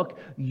book,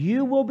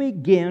 you will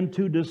begin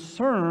to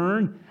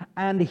discern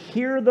and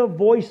hear the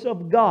voice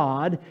of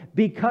God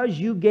because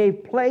you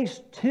gave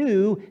place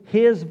to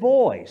His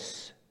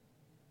voice.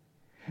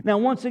 Now,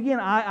 once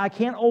again, I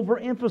can't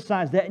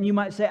overemphasize that. And you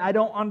might say, I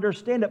don't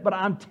understand it. But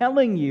I'm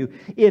telling you,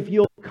 if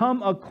you'll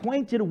become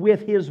acquainted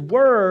with His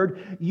Word,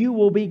 you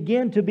will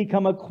begin to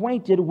become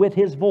acquainted with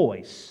His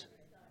voice.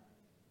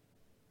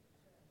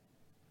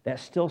 That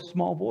still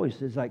small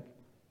voice is like,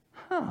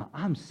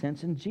 I'm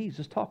sensing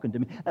Jesus talking to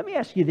me. Let me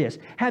ask you this.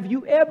 Have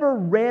you ever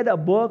read a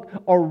book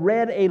or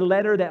read a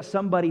letter that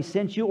somebody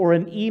sent you or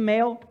an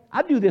email?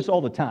 I do this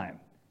all the time.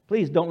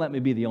 Please don't let me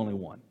be the only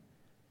one.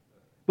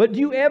 But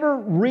do you ever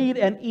read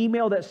an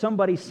email that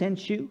somebody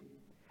sent you?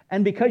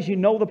 And because you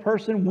know the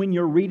person, when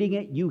you're reading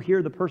it, you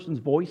hear the person's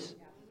voice?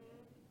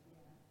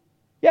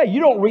 Yeah, you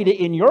don't read it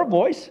in your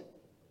voice.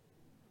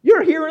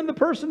 You're hearing the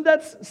person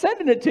that's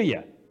sending it to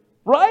you,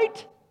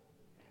 right?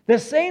 The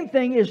same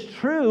thing is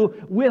true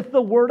with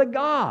the Word of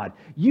God.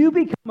 You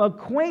become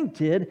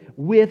acquainted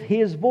with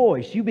His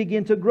voice. You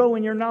begin to grow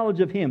in your knowledge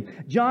of Him.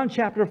 John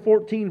chapter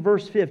 14,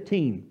 verse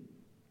 15.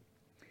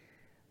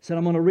 Said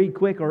I'm going to read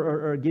quick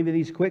or give you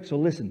these quick, so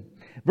listen.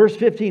 Verse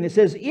 15, it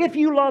says, "If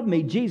you love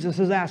me," Jesus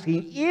is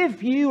asking,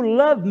 if you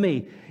love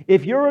me,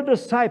 if you're a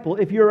disciple,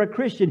 if you're a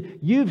Christian,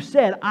 you've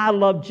said, I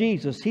love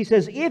Jesus. He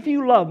says, if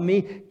you love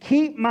me,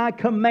 keep my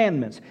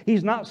commandments.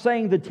 He's not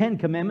saying the 10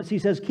 commandments. He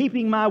says,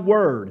 keeping my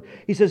word.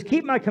 He says,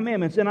 keep my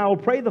commandments, and I will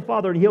pray the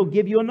Father, and He'll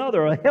give you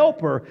another, a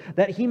helper,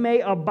 that He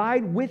may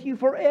abide with you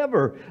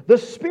forever. The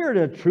Spirit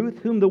of truth,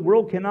 whom the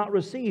world cannot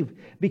receive,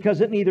 because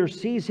it neither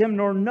sees Him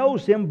nor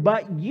knows Him,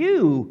 but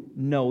you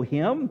know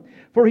Him,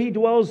 for He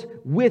dwells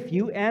with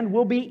you and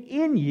will be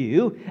in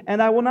you,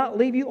 and I will not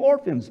leave you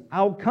orphans.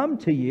 I'll come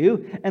to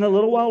you, and a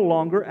little while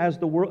longer, as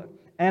the world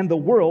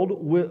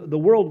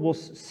will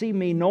see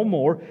me no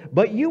more,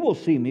 but you will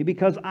see me,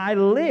 because I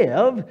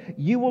live,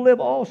 you will live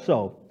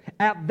also.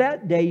 At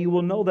that day you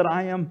will know that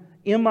I am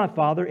in my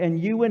Father, and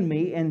you in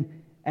me,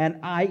 and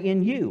I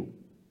in you.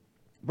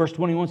 Verse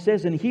 21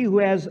 says, and he who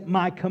has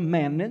my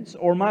commandments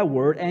or my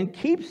word and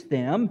keeps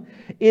them,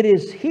 it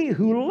is he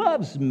who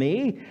loves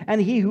me,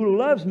 and he who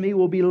loves me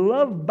will be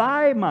loved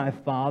by my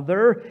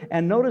Father.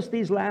 And notice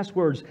these last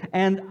words,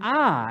 and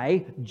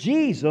I,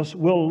 Jesus,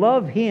 will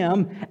love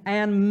him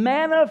and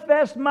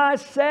manifest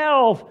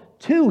myself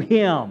to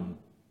him.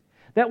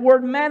 That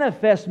word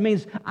manifest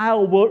means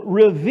I'll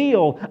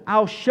reveal,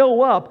 I'll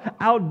show up,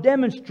 I'll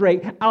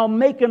demonstrate, I'll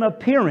make an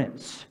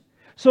appearance.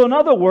 So in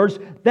other words,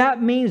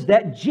 that means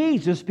that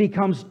Jesus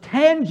becomes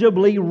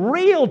tangibly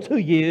real to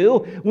you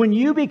when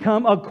you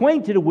become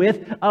acquainted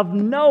with, of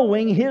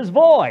knowing His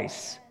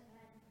voice.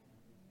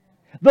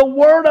 The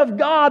Word of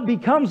God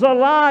becomes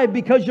alive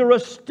because you're a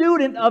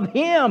student of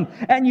Him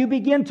and you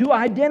begin to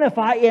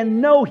identify and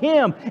know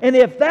Him. And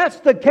if that's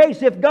the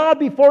case, if God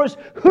be for us,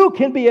 who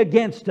can be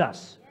against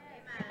us?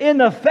 In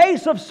the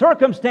face of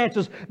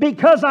circumstances,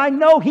 because I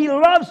know He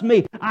loves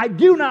me, I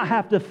do not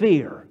have to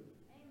fear.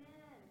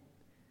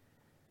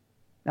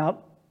 Now,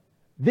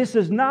 this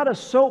is not a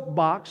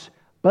soapbox,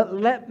 but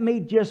let me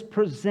just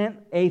present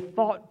a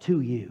thought to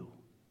you.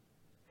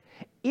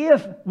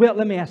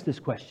 Let me ask this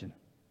question.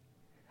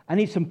 I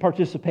need some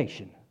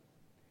participation.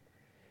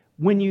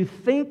 When you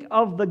think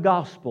of the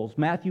Gospels,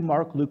 Matthew,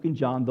 Mark, Luke, and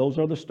John, those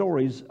are the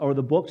stories or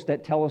the books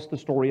that tell us the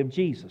story of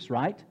Jesus,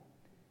 right?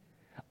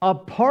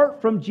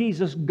 Apart from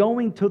Jesus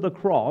going to the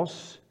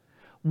cross,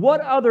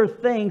 what other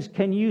things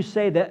can you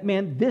say that,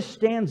 man, this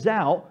stands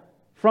out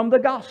from the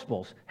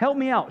Gospels? Help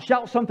me out.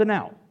 Shout something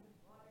out.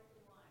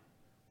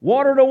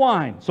 Water to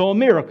wine. So a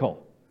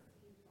miracle.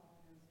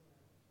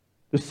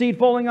 The seed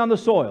falling on the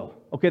soil.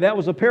 Okay, that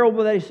was a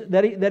parable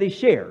that he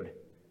shared.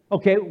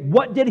 Okay,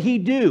 what did He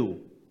do?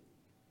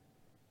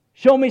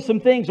 Show me some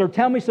things or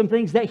tell me some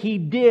things that He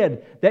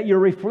did that you're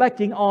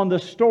reflecting on the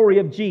story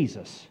of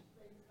Jesus.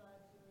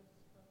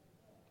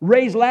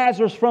 Raised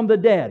Lazarus from the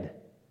dead.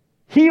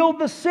 Healed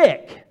the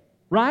sick.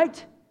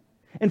 Right?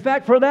 In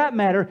fact, for that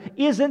matter,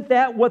 isn't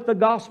that what the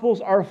Gospels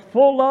are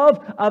full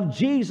of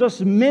Jesus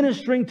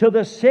ministering to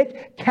the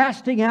sick,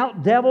 casting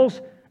out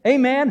devils,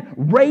 amen,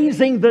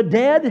 raising the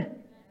dead?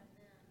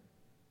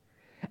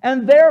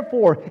 And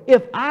therefore,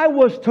 if I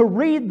was to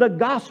read the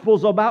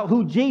Gospels about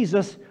who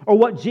Jesus, or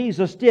what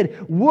Jesus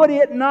did, would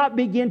it not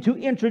begin to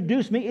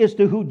introduce me as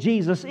to who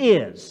Jesus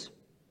is?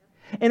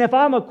 And if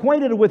I'm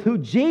acquainted with who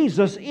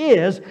Jesus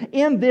is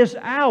in this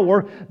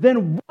hour,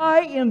 then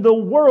why in the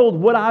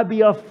world would I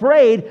be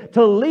afraid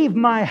to leave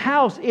my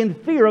house in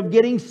fear of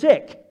getting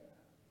sick?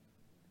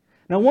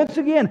 Now, once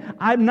again,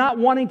 I'm not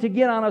wanting to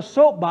get on a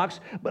soapbox,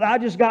 but I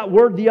just got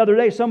word the other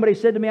day. Somebody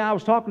said to me, I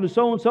was talking to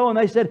so-and-so, and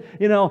they said,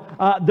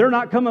 they're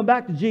not coming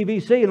back to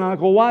GVC. And I'm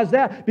like, well, why is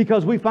that?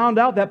 Because we found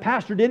out that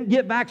pastor didn't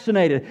get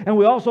vaccinated. And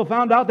we also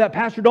found out that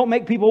pastor don't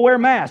make people wear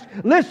masks.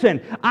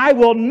 Listen, I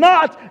will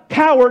not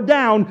cower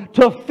down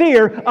to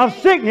fear of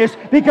sickness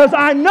because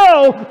I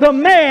know the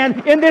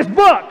man in this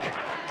book.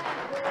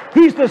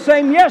 He's the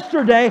same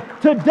yesterday,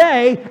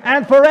 today,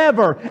 and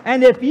forever.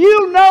 And if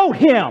you know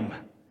Him,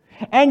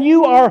 and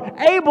you are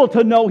able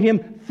to know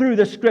Him through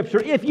the Scripture,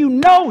 if you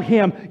know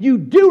Him, you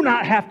do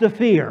not have to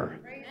fear.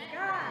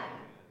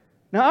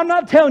 Now, I'm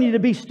not telling you to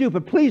be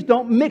stupid. Please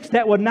don't mix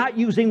that with not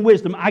using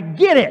wisdom. I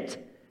get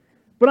it.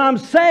 But I'm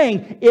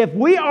saying, if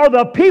we are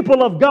the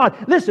people of God,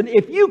 listen,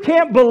 if you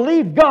can't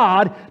believe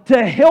God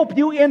to help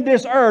you in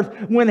this earth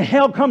when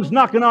hell comes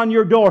knocking on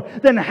your door,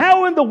 then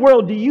how in the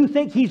world do you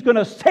think He's going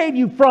to save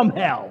you from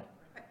hell?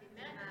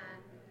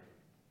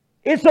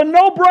 It's a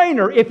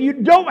no-brainer. If you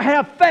don't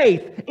have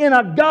faith in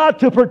a God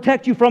to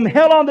protect you from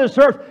hell on this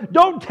earth,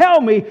 don't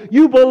tell me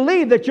you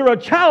believe that you're a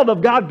child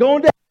of God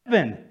going to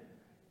heaven.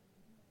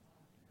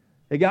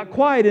 It got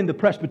quiet in the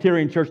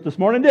Presbyterian church this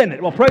morning, didn't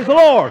it? Well, praise the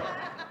Lord.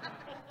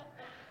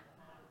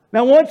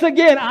 Now, once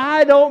again,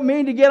 I don't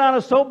mean to get on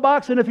a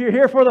soapbox, and if you're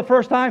here for the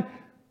first time,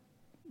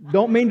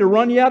 don't mean to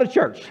run you out of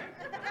church.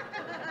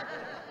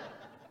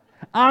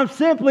 I'm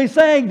simply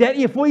saying that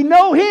if we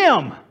know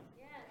Him,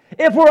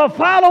 if we're a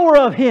follower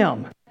of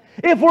Him,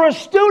 if we're a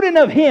student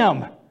of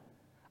Him,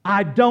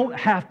 I don't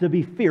have to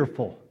be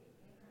fearful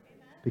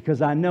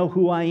because I know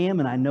who I am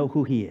and I know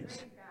who He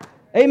is.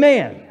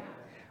 Amen.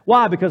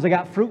 Why? Because I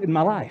got fruit in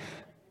my life.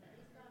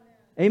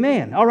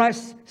 Amen. All right,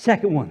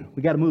 second one.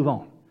 We got to move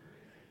on.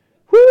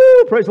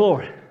 Woo! Praise the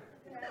Lord.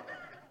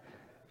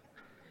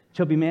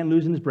 Chubby man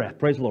losing his breath.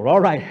 Praise the Lord. All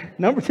right,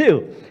 number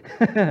 2.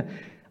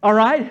 All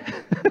right.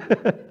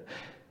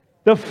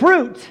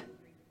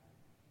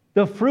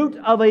 The fruit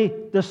of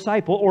a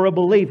disciple or a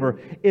believer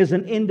is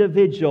an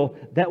individual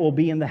that will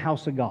be in the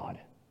house of God.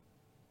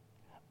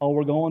 Oh,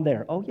 we're going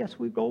there. Oh, yes,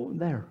 we're going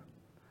there.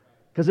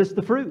 Because it's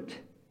the fruit.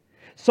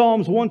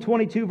 Psalms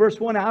 122 verse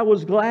 1, I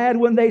was glad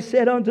when they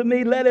said unto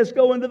me, let us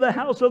go into the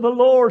house of the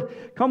Lord.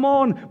 Come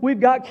on, we've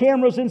got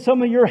cameras in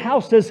some of your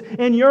houses,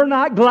 and you're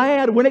not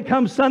glad when it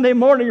comes Sunday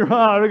morning. You're,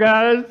 oh,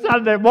 God, it's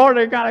Sunday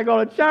morning, got to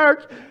go to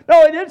church.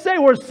 No, He didn't say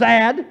we're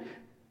sad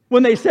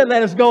when they said,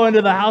 let us go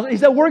into the house. He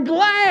said, we're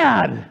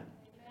glad.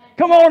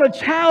 Come on, a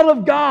child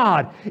of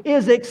God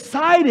is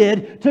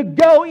excited to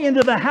go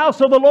into the house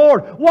of the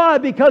Lord. Why?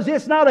 Because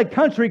it's not a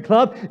country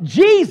club.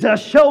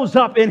 Jesus shows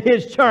up in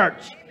His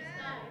church.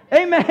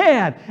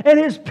 Amen. And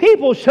His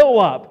people show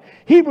up.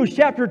 Hebrews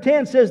chapter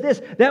 10 says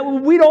this, that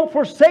we don't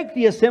forsake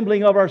the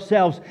assembling of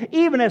ourselves,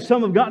 even as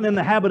some have gotten in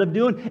the habit of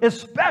doing,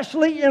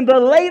 especially in the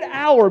late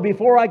hour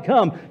before I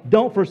come.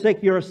 Don't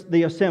forsake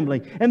the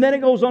assembling. And then it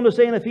goes on to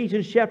say in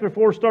Ephesians chapter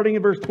 4, starting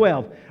in verse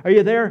 12. Are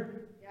you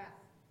there?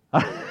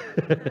 Yeah.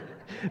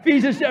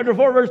 Ephesians chapter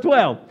 4, verse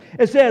 12.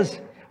 It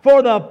says,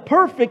 for the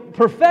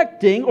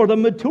perfecting or the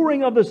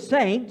maturing of the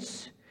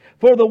saints,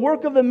 for the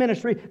work of the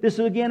ministry. This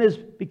again is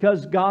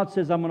because God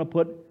says, I'm going to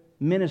put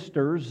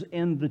ministers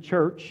in the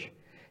church.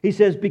 He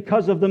says,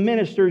 because of the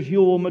ministers, you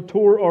will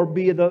mature or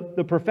be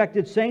the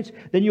perfected saints.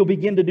 Then you'll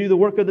begin to do the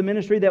work of the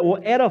ministry that will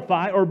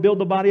edify or build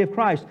the body of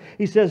Christ.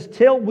 He says,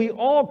 till we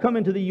all come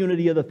into the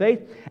unity of the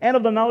faith and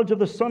of the knowledge of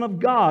the Son of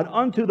God,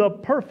 unto the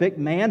perfect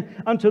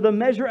man, unto the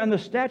measure and the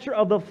stature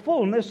of the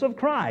fullness of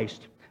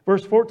Christ.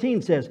 Verse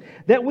 14 says,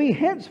 that we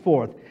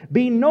henceforth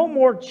be no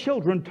more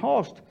children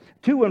tossed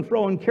to and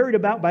fro and carried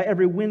about by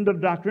every wind of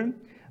doctrine,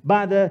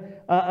 by the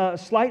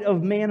sleight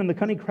of man and the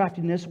cunning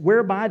craftiness,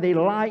 whereby they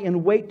lie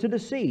in wait to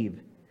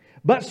deceive.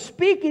 But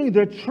speaking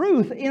the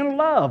truth in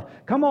love.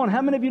 Come on,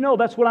 how many of you know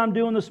that's what I'm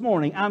doing this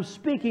morning? I'm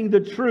speaking the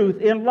truth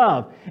in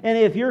love. And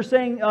if you're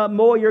saying,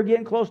 Moa, you're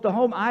getting close to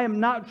home, I am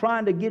not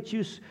trying to get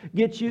you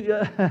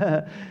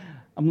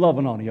I'm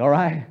loving on you, all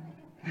right?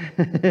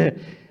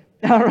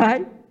 All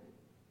right?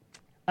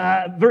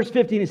 Verse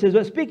 15, it says,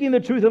 but speaking the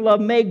truth in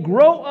love may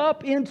grow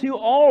up into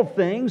all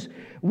things,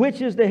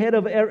 which is the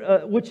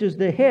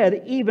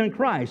head, even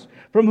Christ,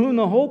 from whom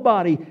the whole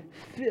body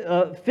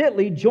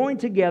fitly joined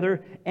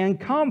together and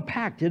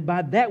compacted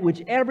by that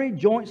which every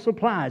joint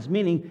supplies,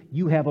 meaning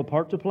you have a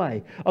part to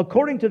play,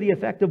 according to the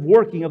effective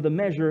working of the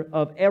measure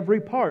of every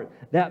part,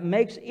 that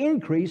makes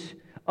increase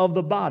of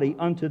the body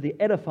unto the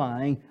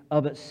edifying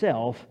of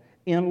itself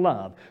in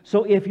love.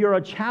 So if you're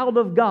a child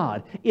of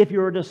God, if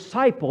you're a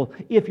disciple,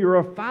 if you're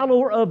a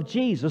follower of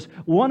Jesus,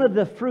 one of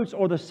the fruits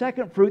or the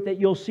second fruit that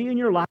you'll see in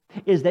your life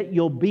is that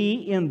you'll be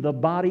in the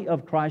body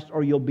of Christ,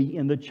 or you'll be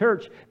in the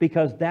church,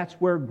 because that's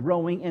where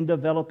growing and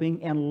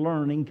developing and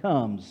learning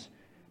comes.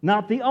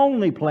 Not the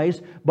only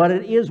place, but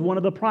it is one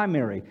of the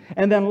primary.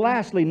 And then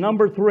lastly,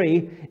 number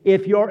 3,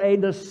 if you're a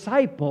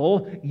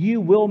disciple,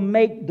 you will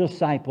make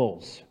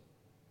disciples.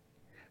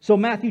 So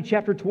Matthew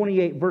chapter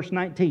 28, verse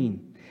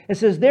 19. It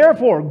says,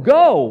 therefore,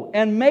 go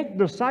and make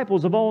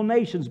disciples of all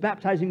nations,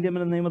 baptizing them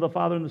in the name of the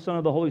Father and the Son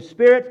and the Holy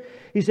Spirit.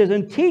 He says,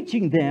 and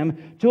teaching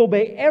them to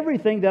obey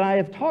everything that I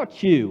have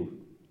taught you.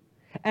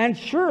 And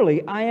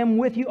surely I am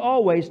with you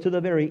always to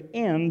the very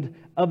end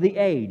of the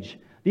age.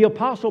 The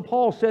Apostle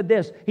Paul said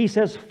this. He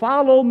says,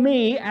 follow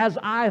me as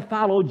I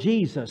follow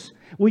Jesus.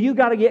 Well, you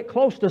got to get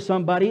close to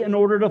somebody in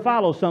order to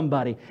follow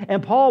somebody.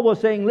 And Paul was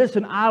saying,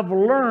 listen, I've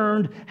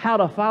learned how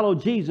to follow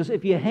Jesus.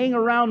 If you hang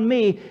around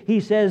me, he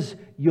says,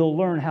 you'll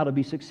learn how to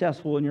be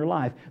successful in your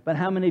life. But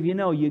how many of you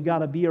know you got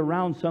to be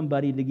around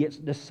somebody to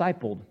get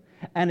discipled?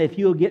 And if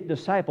you'll get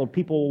discipled,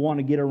 people will want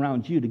to get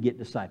around you to get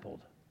discipled.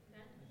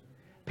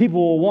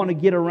 People will want to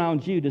get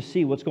around you to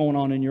see what's going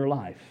on in your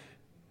life.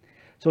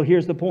 So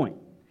here's the point.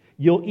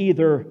 You'll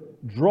either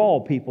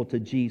draw people to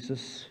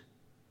Jesus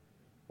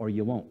or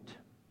you won't.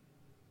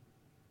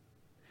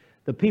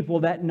 The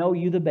people that know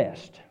you the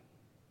best,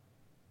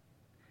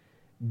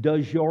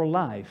 does your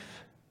life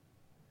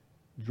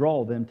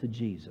draw them to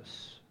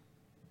Jesus?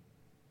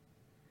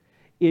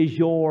 Is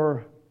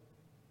your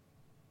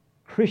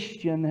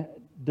Christian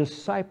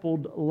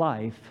discipled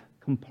life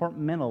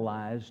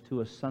compartmentalized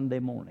to a Sunday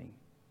morning?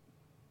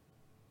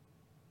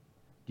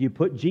 Do you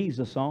put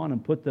Jesus on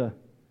and put the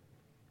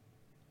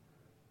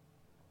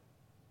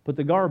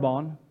garb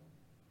on,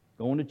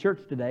 going to church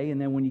today, and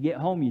then when you get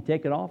home you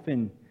take it off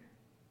and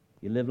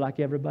you live like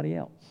everybody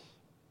else?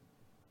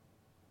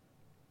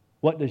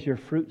 What does your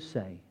fruit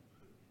say?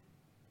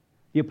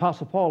 The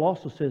Apostle Paul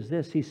also says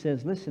this. He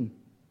says, listen,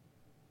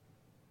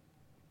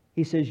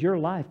 he says your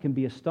life can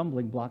be a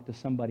stumbling block to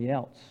somebody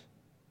else.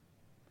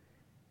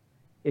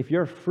 If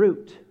your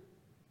fruit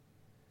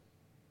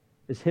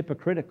is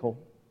hypocritical,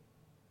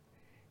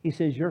 he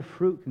says your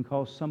fruit can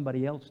cause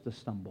somebody else to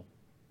stumble.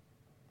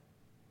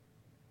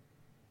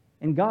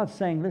 And God's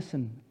saying,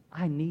 listen,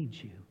 I need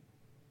you.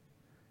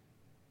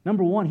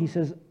 Number one, he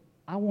says,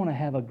 I want to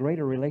have a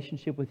greater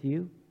relationship with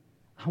you.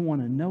 I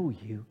want to know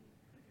you.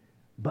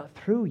 But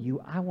through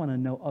you, I want to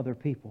know other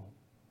people.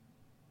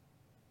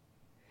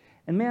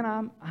 And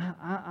man,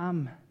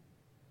 I'm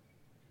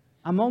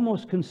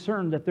almost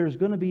concerned that there's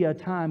going to be a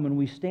time when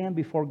we stand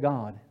before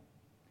God.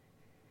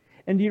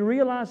 And do you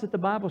realize that the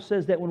Bible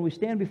says that when we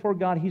stand before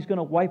God, He's going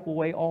to wipe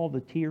away all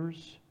the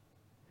tears?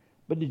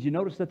 But did you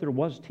notice that there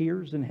was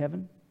tears in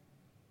heaven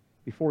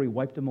before He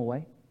wiped them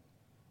away?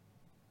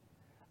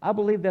 I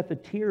believe that the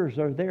tears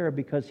are there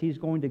because He's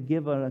going to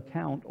give an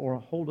account or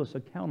hold us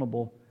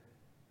accountable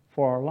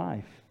for our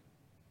life.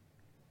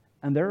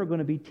 And there are going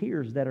to be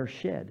tears that are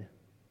shed.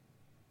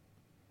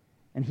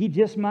 And He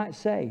just might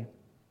say,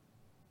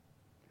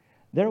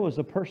 There was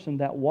a person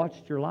that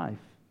watched your life.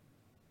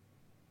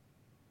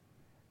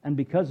 And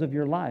because of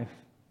your life,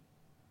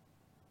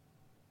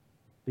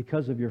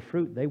 because of your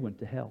fruit, they went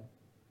to hell.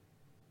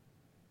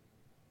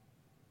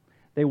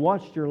 They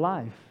watched your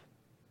life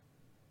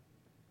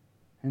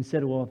and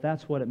said, well, if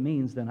that's what it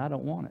means, then I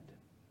don't want it.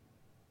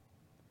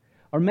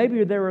 Or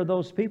maybe there are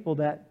those people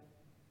that,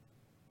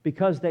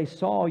 because they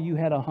saw you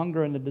had a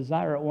hunger and a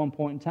desire at one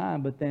point in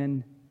time, but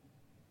then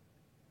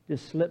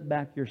just slipped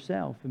back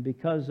yourself. And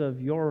because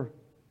of your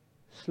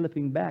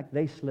slipping back,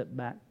 they slipped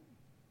back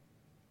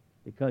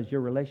because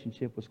your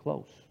relationship was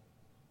close.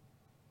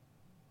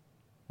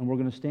 And we're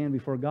going to stand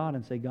before God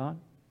and say, God,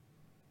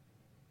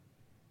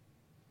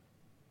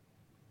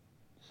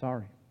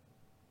 sorry.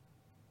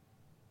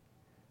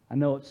 I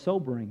know it's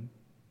sobering,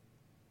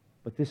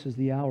 but this is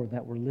the hour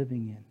that we're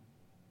living in.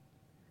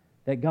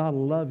 That God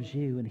loves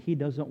you and He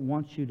doesn't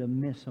want you to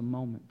miss a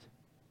moment.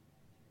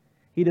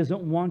 He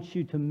doesn't want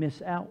you to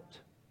miss out.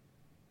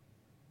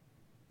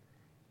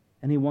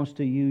 And He wants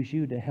to use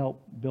you to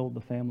help build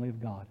the family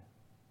of God,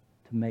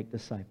 to make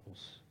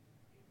disciples.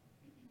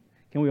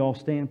 Can we all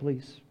stand,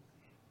 please?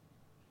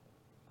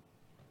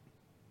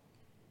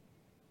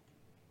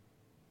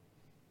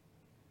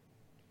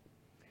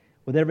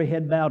 With every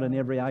head bowed and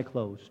every eye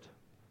closed.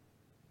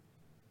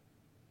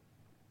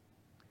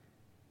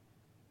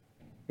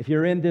 If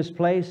you're in this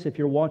place, if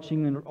you're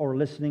watching or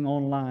listening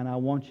online, I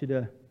want you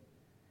to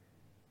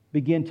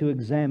begin to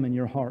examine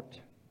your heart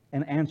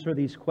and answer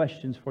these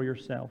questions for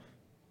yourself.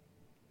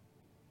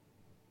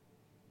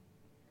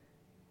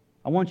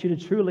 I want you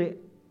to truly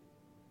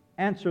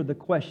answer the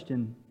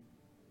question,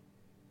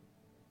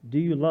 do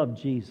you love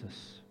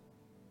Jesus?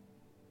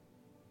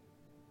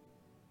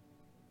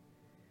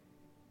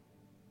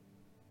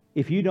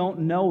 If you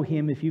don't know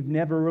Him, if you've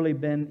never really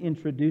been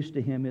introduced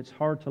to Him, it's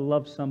hard to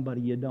love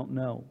somebody you don't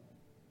know.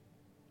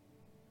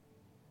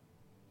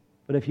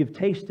 But if you've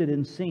tasted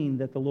and seen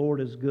that the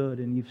Lord is good,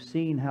 and you've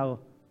seen how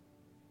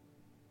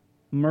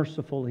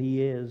merciful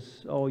He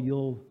is, oh,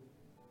 you'll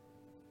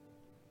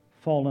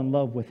fall in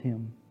love with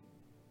Him.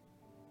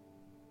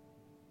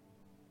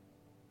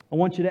 I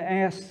want you to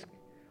ask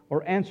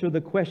or answer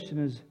the question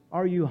is,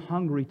 are you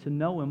hungry to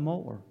know Him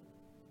more?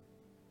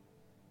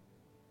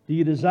 Do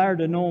you desire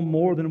to know Him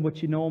more than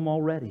what you know Him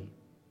already?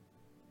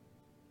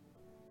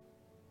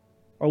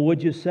 Or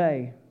would you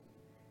say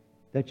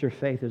that your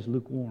faith is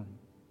lukewarm?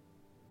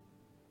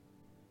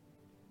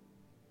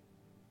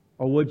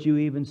 Or would you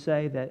even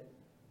say that,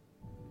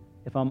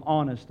 if I'm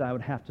honest, I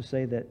would have to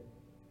say that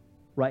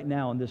right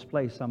now in this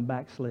place I'm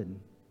backslidden.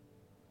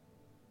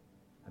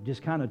 I've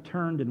just kind of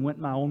turned and went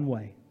my own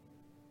way.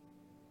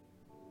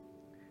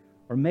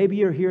 Or maybe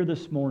you're here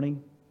this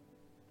morning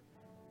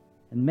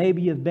and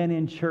maybe you've been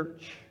in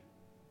church.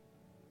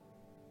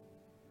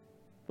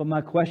 But my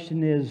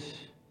question is,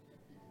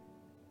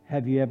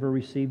 have you ever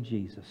received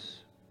Jesus?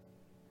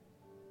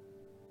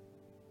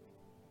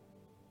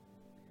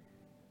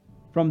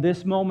 From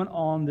this moment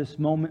on, this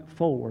moment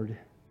forward,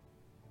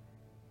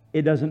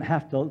 it doesn't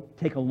have to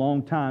take a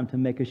long time to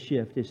make a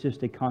shift. It's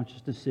just a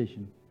conscious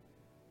decision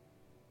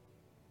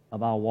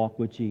of I'll walk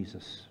with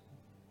Jesus.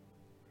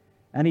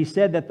 And He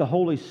said that the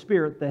Holy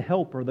Spirit, the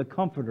Helper, the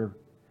Comforter,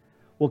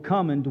 will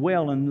come and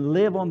dwell and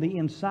live on the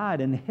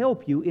inside and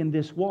help you in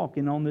this walk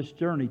and on this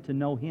journey to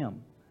know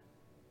Him.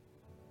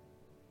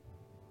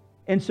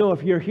 And so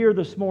if you're here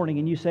this morning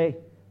and you say,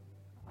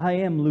 I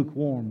am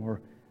lukewarm,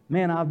 or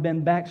man, I've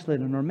been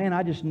backslidden, or man,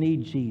 I just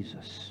need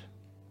Jesus,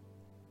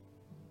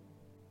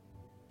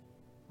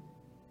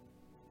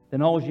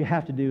 then all you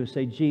have to do is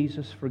say,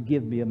 Jesus,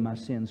 forgive me of my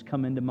sins.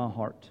 Come into my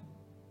heart.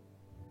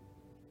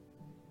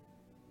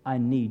 I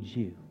need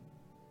you.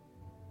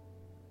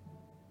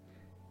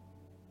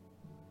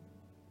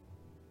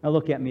 Now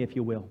look at me if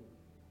you will.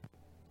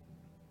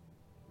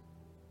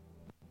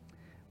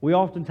 We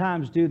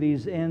oftentimes do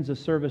these ends of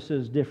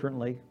services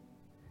differently,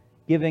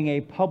 giving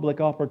a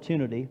public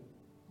opportunity.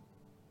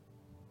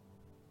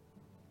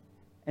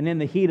 And in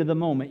the heat of the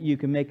moment, you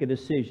can make a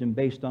decision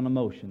based on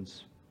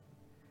emotions.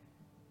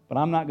 But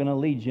I'm not going to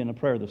lead you in a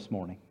prayer this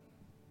morning.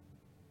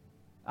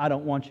 I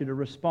don't want you to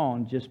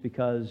respond just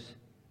because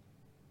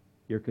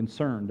you're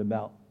concerned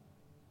about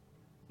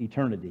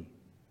eternity.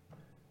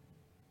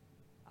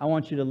 I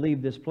want you to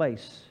leave this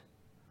place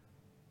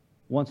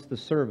once the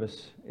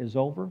service is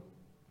over,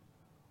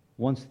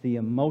 once the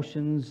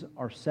emotions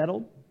are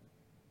settled,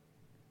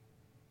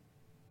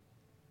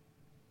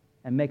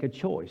 and make a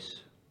choice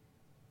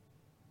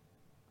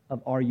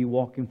of, are you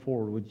walking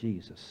forward with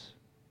Jesus?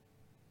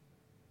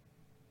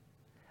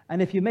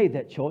 And if you made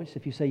that choice,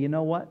 if you say, you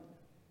know what,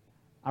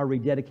 I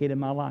rededicated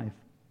my life,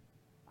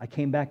 I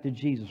came back to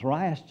Jesus, or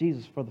I asked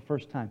Jesus for the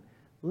first time,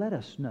 let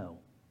us know.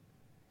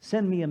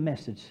 Send me a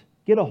message.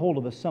 Get a hold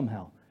of us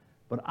somehow.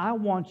 But I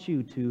want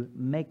you to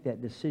make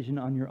that decision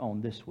on your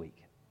own this week.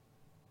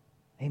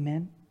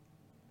 Amen?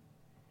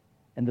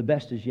 And the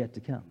best is yet to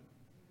come.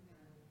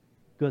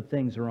 Good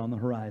things are on the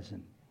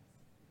horizon.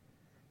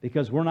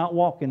 Because we're not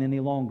walking any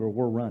longer,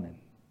 we're running.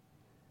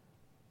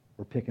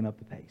 We're picking up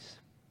the pace.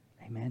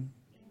 Amen?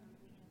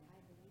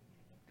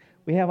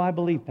 We have I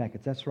Believe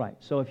packets, that's right.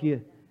 So if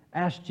you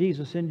ask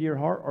Jesus into your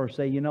heart or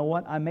say, you know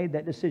what, I made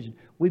that decision,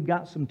 we've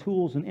got some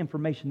tools and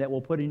information that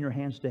we'll put in your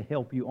hands to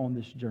help you on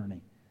this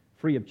journey,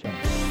 free of charge.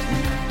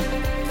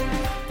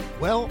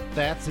 Well,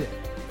 that's it.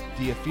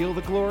 Do you feel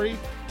the glory?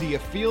 Do you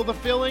feel the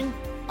filling?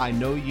 I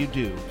know you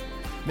do.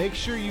 Make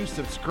sure you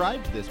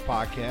subscribe to this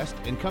podcast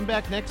and come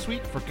back next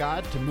week for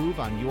God to move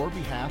on your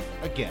behalf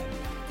again.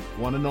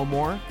 Want to know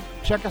more?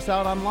 Check us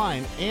out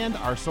online and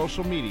our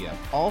social media,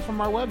 all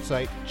from our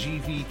website,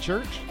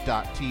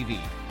 gvchurch.tv.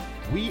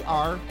 We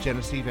are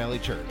Genesee Valley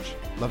Church,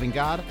 loving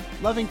God,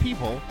 loving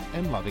people,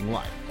 and loving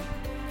life.